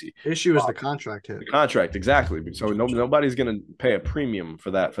crazy. Issue is the contract hit. The contract, exactly. So nobody's going to pay a premium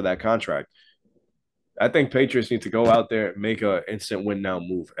for that contract. I think Patriots need to go out there and make an instant win now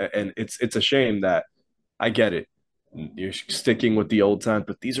move. And it's a shame that I get it. You're sticking with the old times,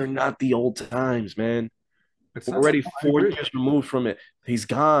 but these are not the old times, man. We're already 4 years removed from it. He's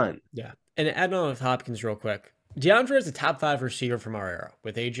gone. Yeah. And add on with Hopkins real quick. DeAndre is the top 5 receiver from our era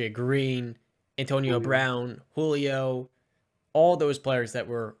with AJ Green, Antonio Brown, Julio, all those players that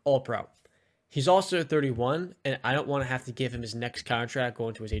were all pro. He's also 31, and I don't want to have to give him his next contract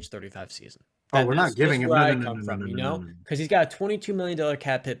going to his age 35 season. We're not giving him where I come from, you know? Because he's got a $22 million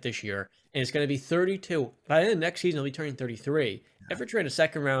cap hit this year, and it's going to be 32. By the end of next season, he'll be turning 33. If we trade a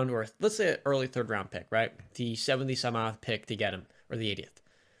second round or let's say an early 3rd round pick, right? The 70-some-odd pick to get him, or the 80th.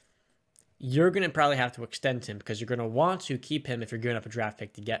 You're going to probably have to extend him because you're going to want to keep him if you're giving up a draft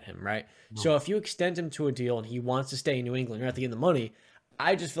pick to get him, right? No. So if you extend him to a deal and he wants to stay in New England, you're not to get the money.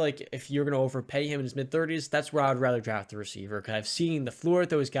 I just feel like if you're going to overpay him in his mid-30s, that's where I'd rather draft the receiver because I've seen the floor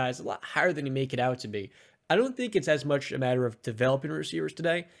at those guys a lot higher than you make it out to be. I don't think it's as much a matter of developing receivers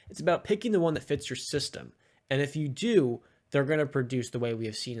today. It's about picking the one that fits your system. And if you do, they're going to produce the way we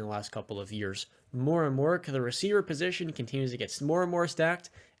have seen in the last couple of years more and more because the receiver position continues to get more and more stacked,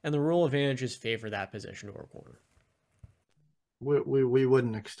 and the rule advantages favor that position over corner. We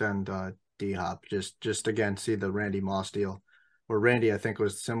wouldn't extend D-Hop. Just again, see the Randy Moss deal. Where Randy, I think,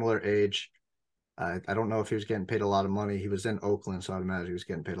 was similar age. I don't know if he was getting paid a lot of money. He was in Oakland, so I'd imagine he was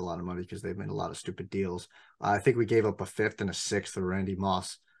getting paid a lot of money because they've made a lot of stupid deals. I think we gave up a 5th and a 6th for Randy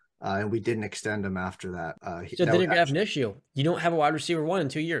Moss, and we didn't extend him after that. So then you're going to have an issue. You don't have a wide receiver 1 in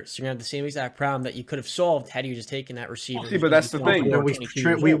 2 years. You're going to have the same exact problem that you could have solved had you just taken that receiver. See, but that's the thing.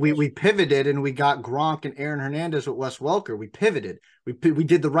 We pivoted, and we got Gronk and Aaron Hernandez with Wes Welker. We pivoted. We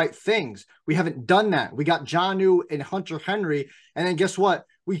did the right things. We haven't done that. We got Jonnu and Hunter Henry, and then guess what?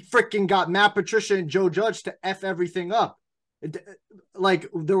 We freaking got Matt Patricia and Joe Judge to F everything up. Like,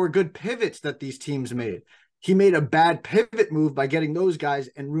 there were good pivots that these teams made. He made a bad pivot move by getting those guys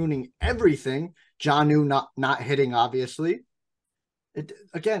and ruining everything. Jonnu not hitting, obviously.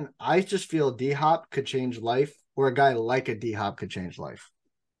 Again, I just feel D-Hop could change life, or a guy like a D-Hop could change life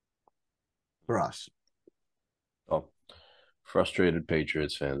for us. Oh, frustrated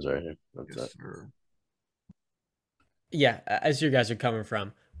Patriots fans right here. That's Yeah, as you guys are coming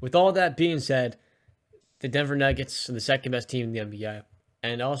from. With all that being said, the Denver Nuggets are the 2nd best team in the NBA.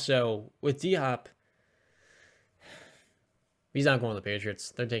 And also, with D-Hop, he's not going to the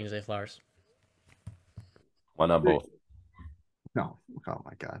Patriots. They're taking Zay Flowers. Why not both? No. Oh,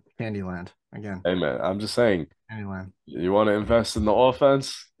 my God. Candyland. Again. Hey, man, I'm just saying. Candyland. You want to invest in the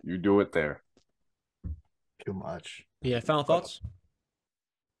offense? You do it there. Too much. Yeah, final thoughts?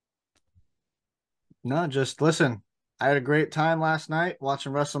 No, just listen. I had a great time last night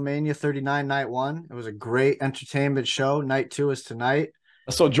watching WrestleMania 39 Night 1. It was a great entertainment show. Night 2 is tonight.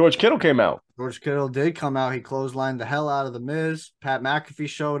 So George Kittle came out. George Kittle did come out. He clotheslined the hell out of The Miz. Pat McAfee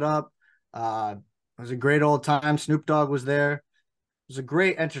showed up. It was a great old time. Snoop Dogg was there. It was a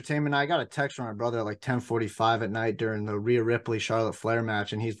great entertainment. I got a text from my brother at like 10:45 at night during the Rhea Ripley Charlotte Flair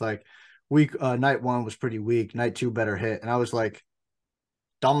match, and he's like, night 1 was pretty weak. Night 2 better hit. And I was like,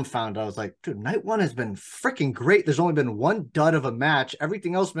 dumbfounded. I was like, dude, night 1 has been freaking great. There's only been one dud of a match.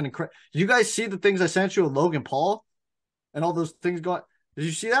 Everything else has been incredible. Did you guys see the things I sent you with Logan Paul and all those things going? Did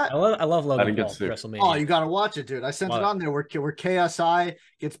you see that? I love Logan Paul WrestleMania. Oh, you got to watch it, dude. I sent it on there where KSI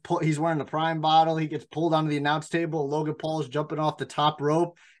gets pulled. He's wearing the Prime bottle. He gets pulled onto the announce table. Logan Paul is jumping off the top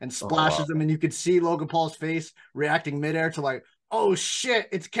rope and splashes him. And you could see Logan Paul's face reacting midair to like, oh, shit,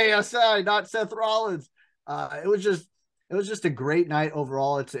 it's KSI, not Seth Rollins. It was just a great night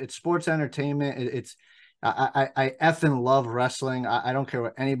overall. It's sports entertainment. I effing love wrestling. I don't care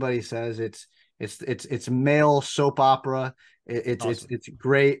what anybody says. It's male soap opera. Awesome. It's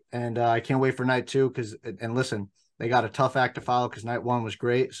great, and I can't wait for night two. And listen, they got a tough act to follow because night one was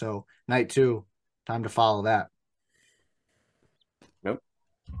great. So night two, time to follow that. Yep.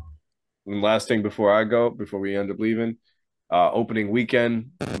 And last thing before we end up leaving, opening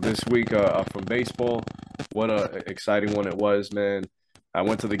weekend this week from baseball. What a exciting one it was, man. I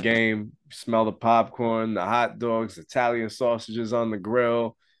went to the game, smelled the popcorn, the hot dogs, Italian sausages on the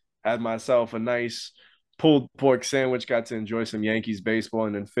grill, had myself a nice pulled pork sandwich, got to enjoy some Yankees baseball,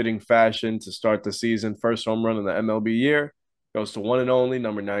 and in fitting fashion to start the season, first home run in the MLB year goes to one and only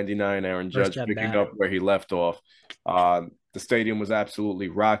number 99, Aaron First Judge, at picking bat. up where he left off. The stadium was absolutely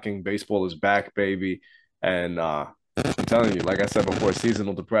rocking. Baseball is back, baby. And I'm telling you, like I said before,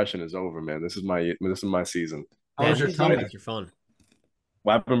 seasonal depression is over, man. This is my season. How Man, was your these tummy? Yankees are fun.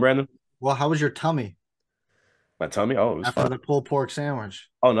 What happened, Brandon? Well, how was your tummy My tummy? Oh, it was after fine. the pulled pork sandwich?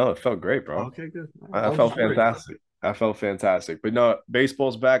 Oh no, it felt great, bro. Okay, good. I felt fantastic. I felt fantastic. But no,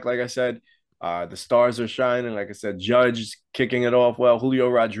 baseball's back, like I said. The stars are shining. Like I said, Judge is kicking it off well. Julio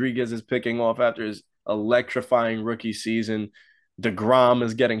Rodriguez is picking off after his electrifying rookie season. DeGrom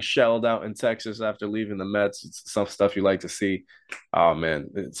is getting shelled out in Texas after leaving the Mets. It's some stuff you like to see. Oh man,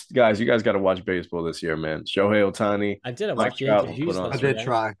 guys, you guys got to watch baseball this year, man. Shohei Ohtani, I did. I Mike watched Trout Yankees will put Hughes on. I yesterday. did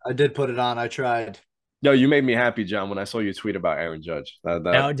try. I did put it on. I tried. Yo, you made me happy, John, when I saw you tweet about Aaron Judge.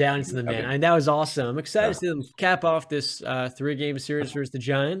 Now down to the man. mean, That was awesome. I'm excited yeah. to see them cap off this 3-game series versus the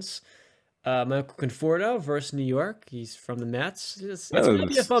Giants. Michael Conforto versus New York. He's from the Mets. It's going to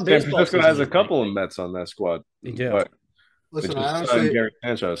be a fun San baseball Francisco season. has I a think. couple of Mets on that squad, They do. but they Listen, just signed Gary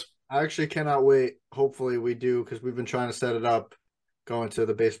Sanchez. I actually cannot wait. Hopefully, we do because we've been trying to set it up, going to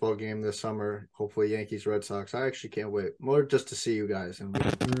the baseball game this summer. Hopefully, Yankees Red Sox. I actually can't wait. More just to see you guys and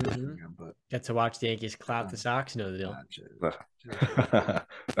but Get to watch the Yankees clap the Sox. You know the deal.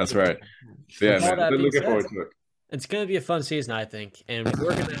 That's right. Yeah, With all man. that being Looking said, forward to it. It's going to be a fun season, I think. And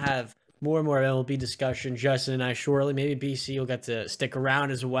we're going to have more and more MLB discussion. Justin and I, surely. Maybe BC will get to stick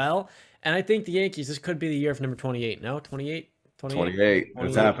around as well. And I think the Yankees, this could be the year for number 28. No? 28? 28.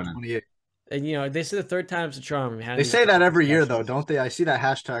 It's happening. 28. And, you know, they say the third time's the charm. They say that every year, though, don't they? I see that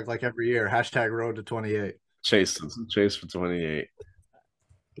hashtag like every year. Hashtag road to 28. Chase for 28.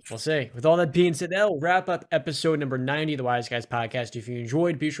 We'll see. With all that being said, that'll wrap up episode number 90 of the Wise Guys podcast. If you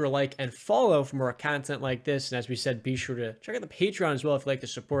enjoyed, be sure to like and follow for more content like this. And as we said, be sure to check out the Patreon as well if you'd like to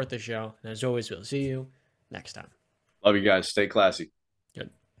support the show. And as always, we'll see you next time. Love you guys. Stay classy.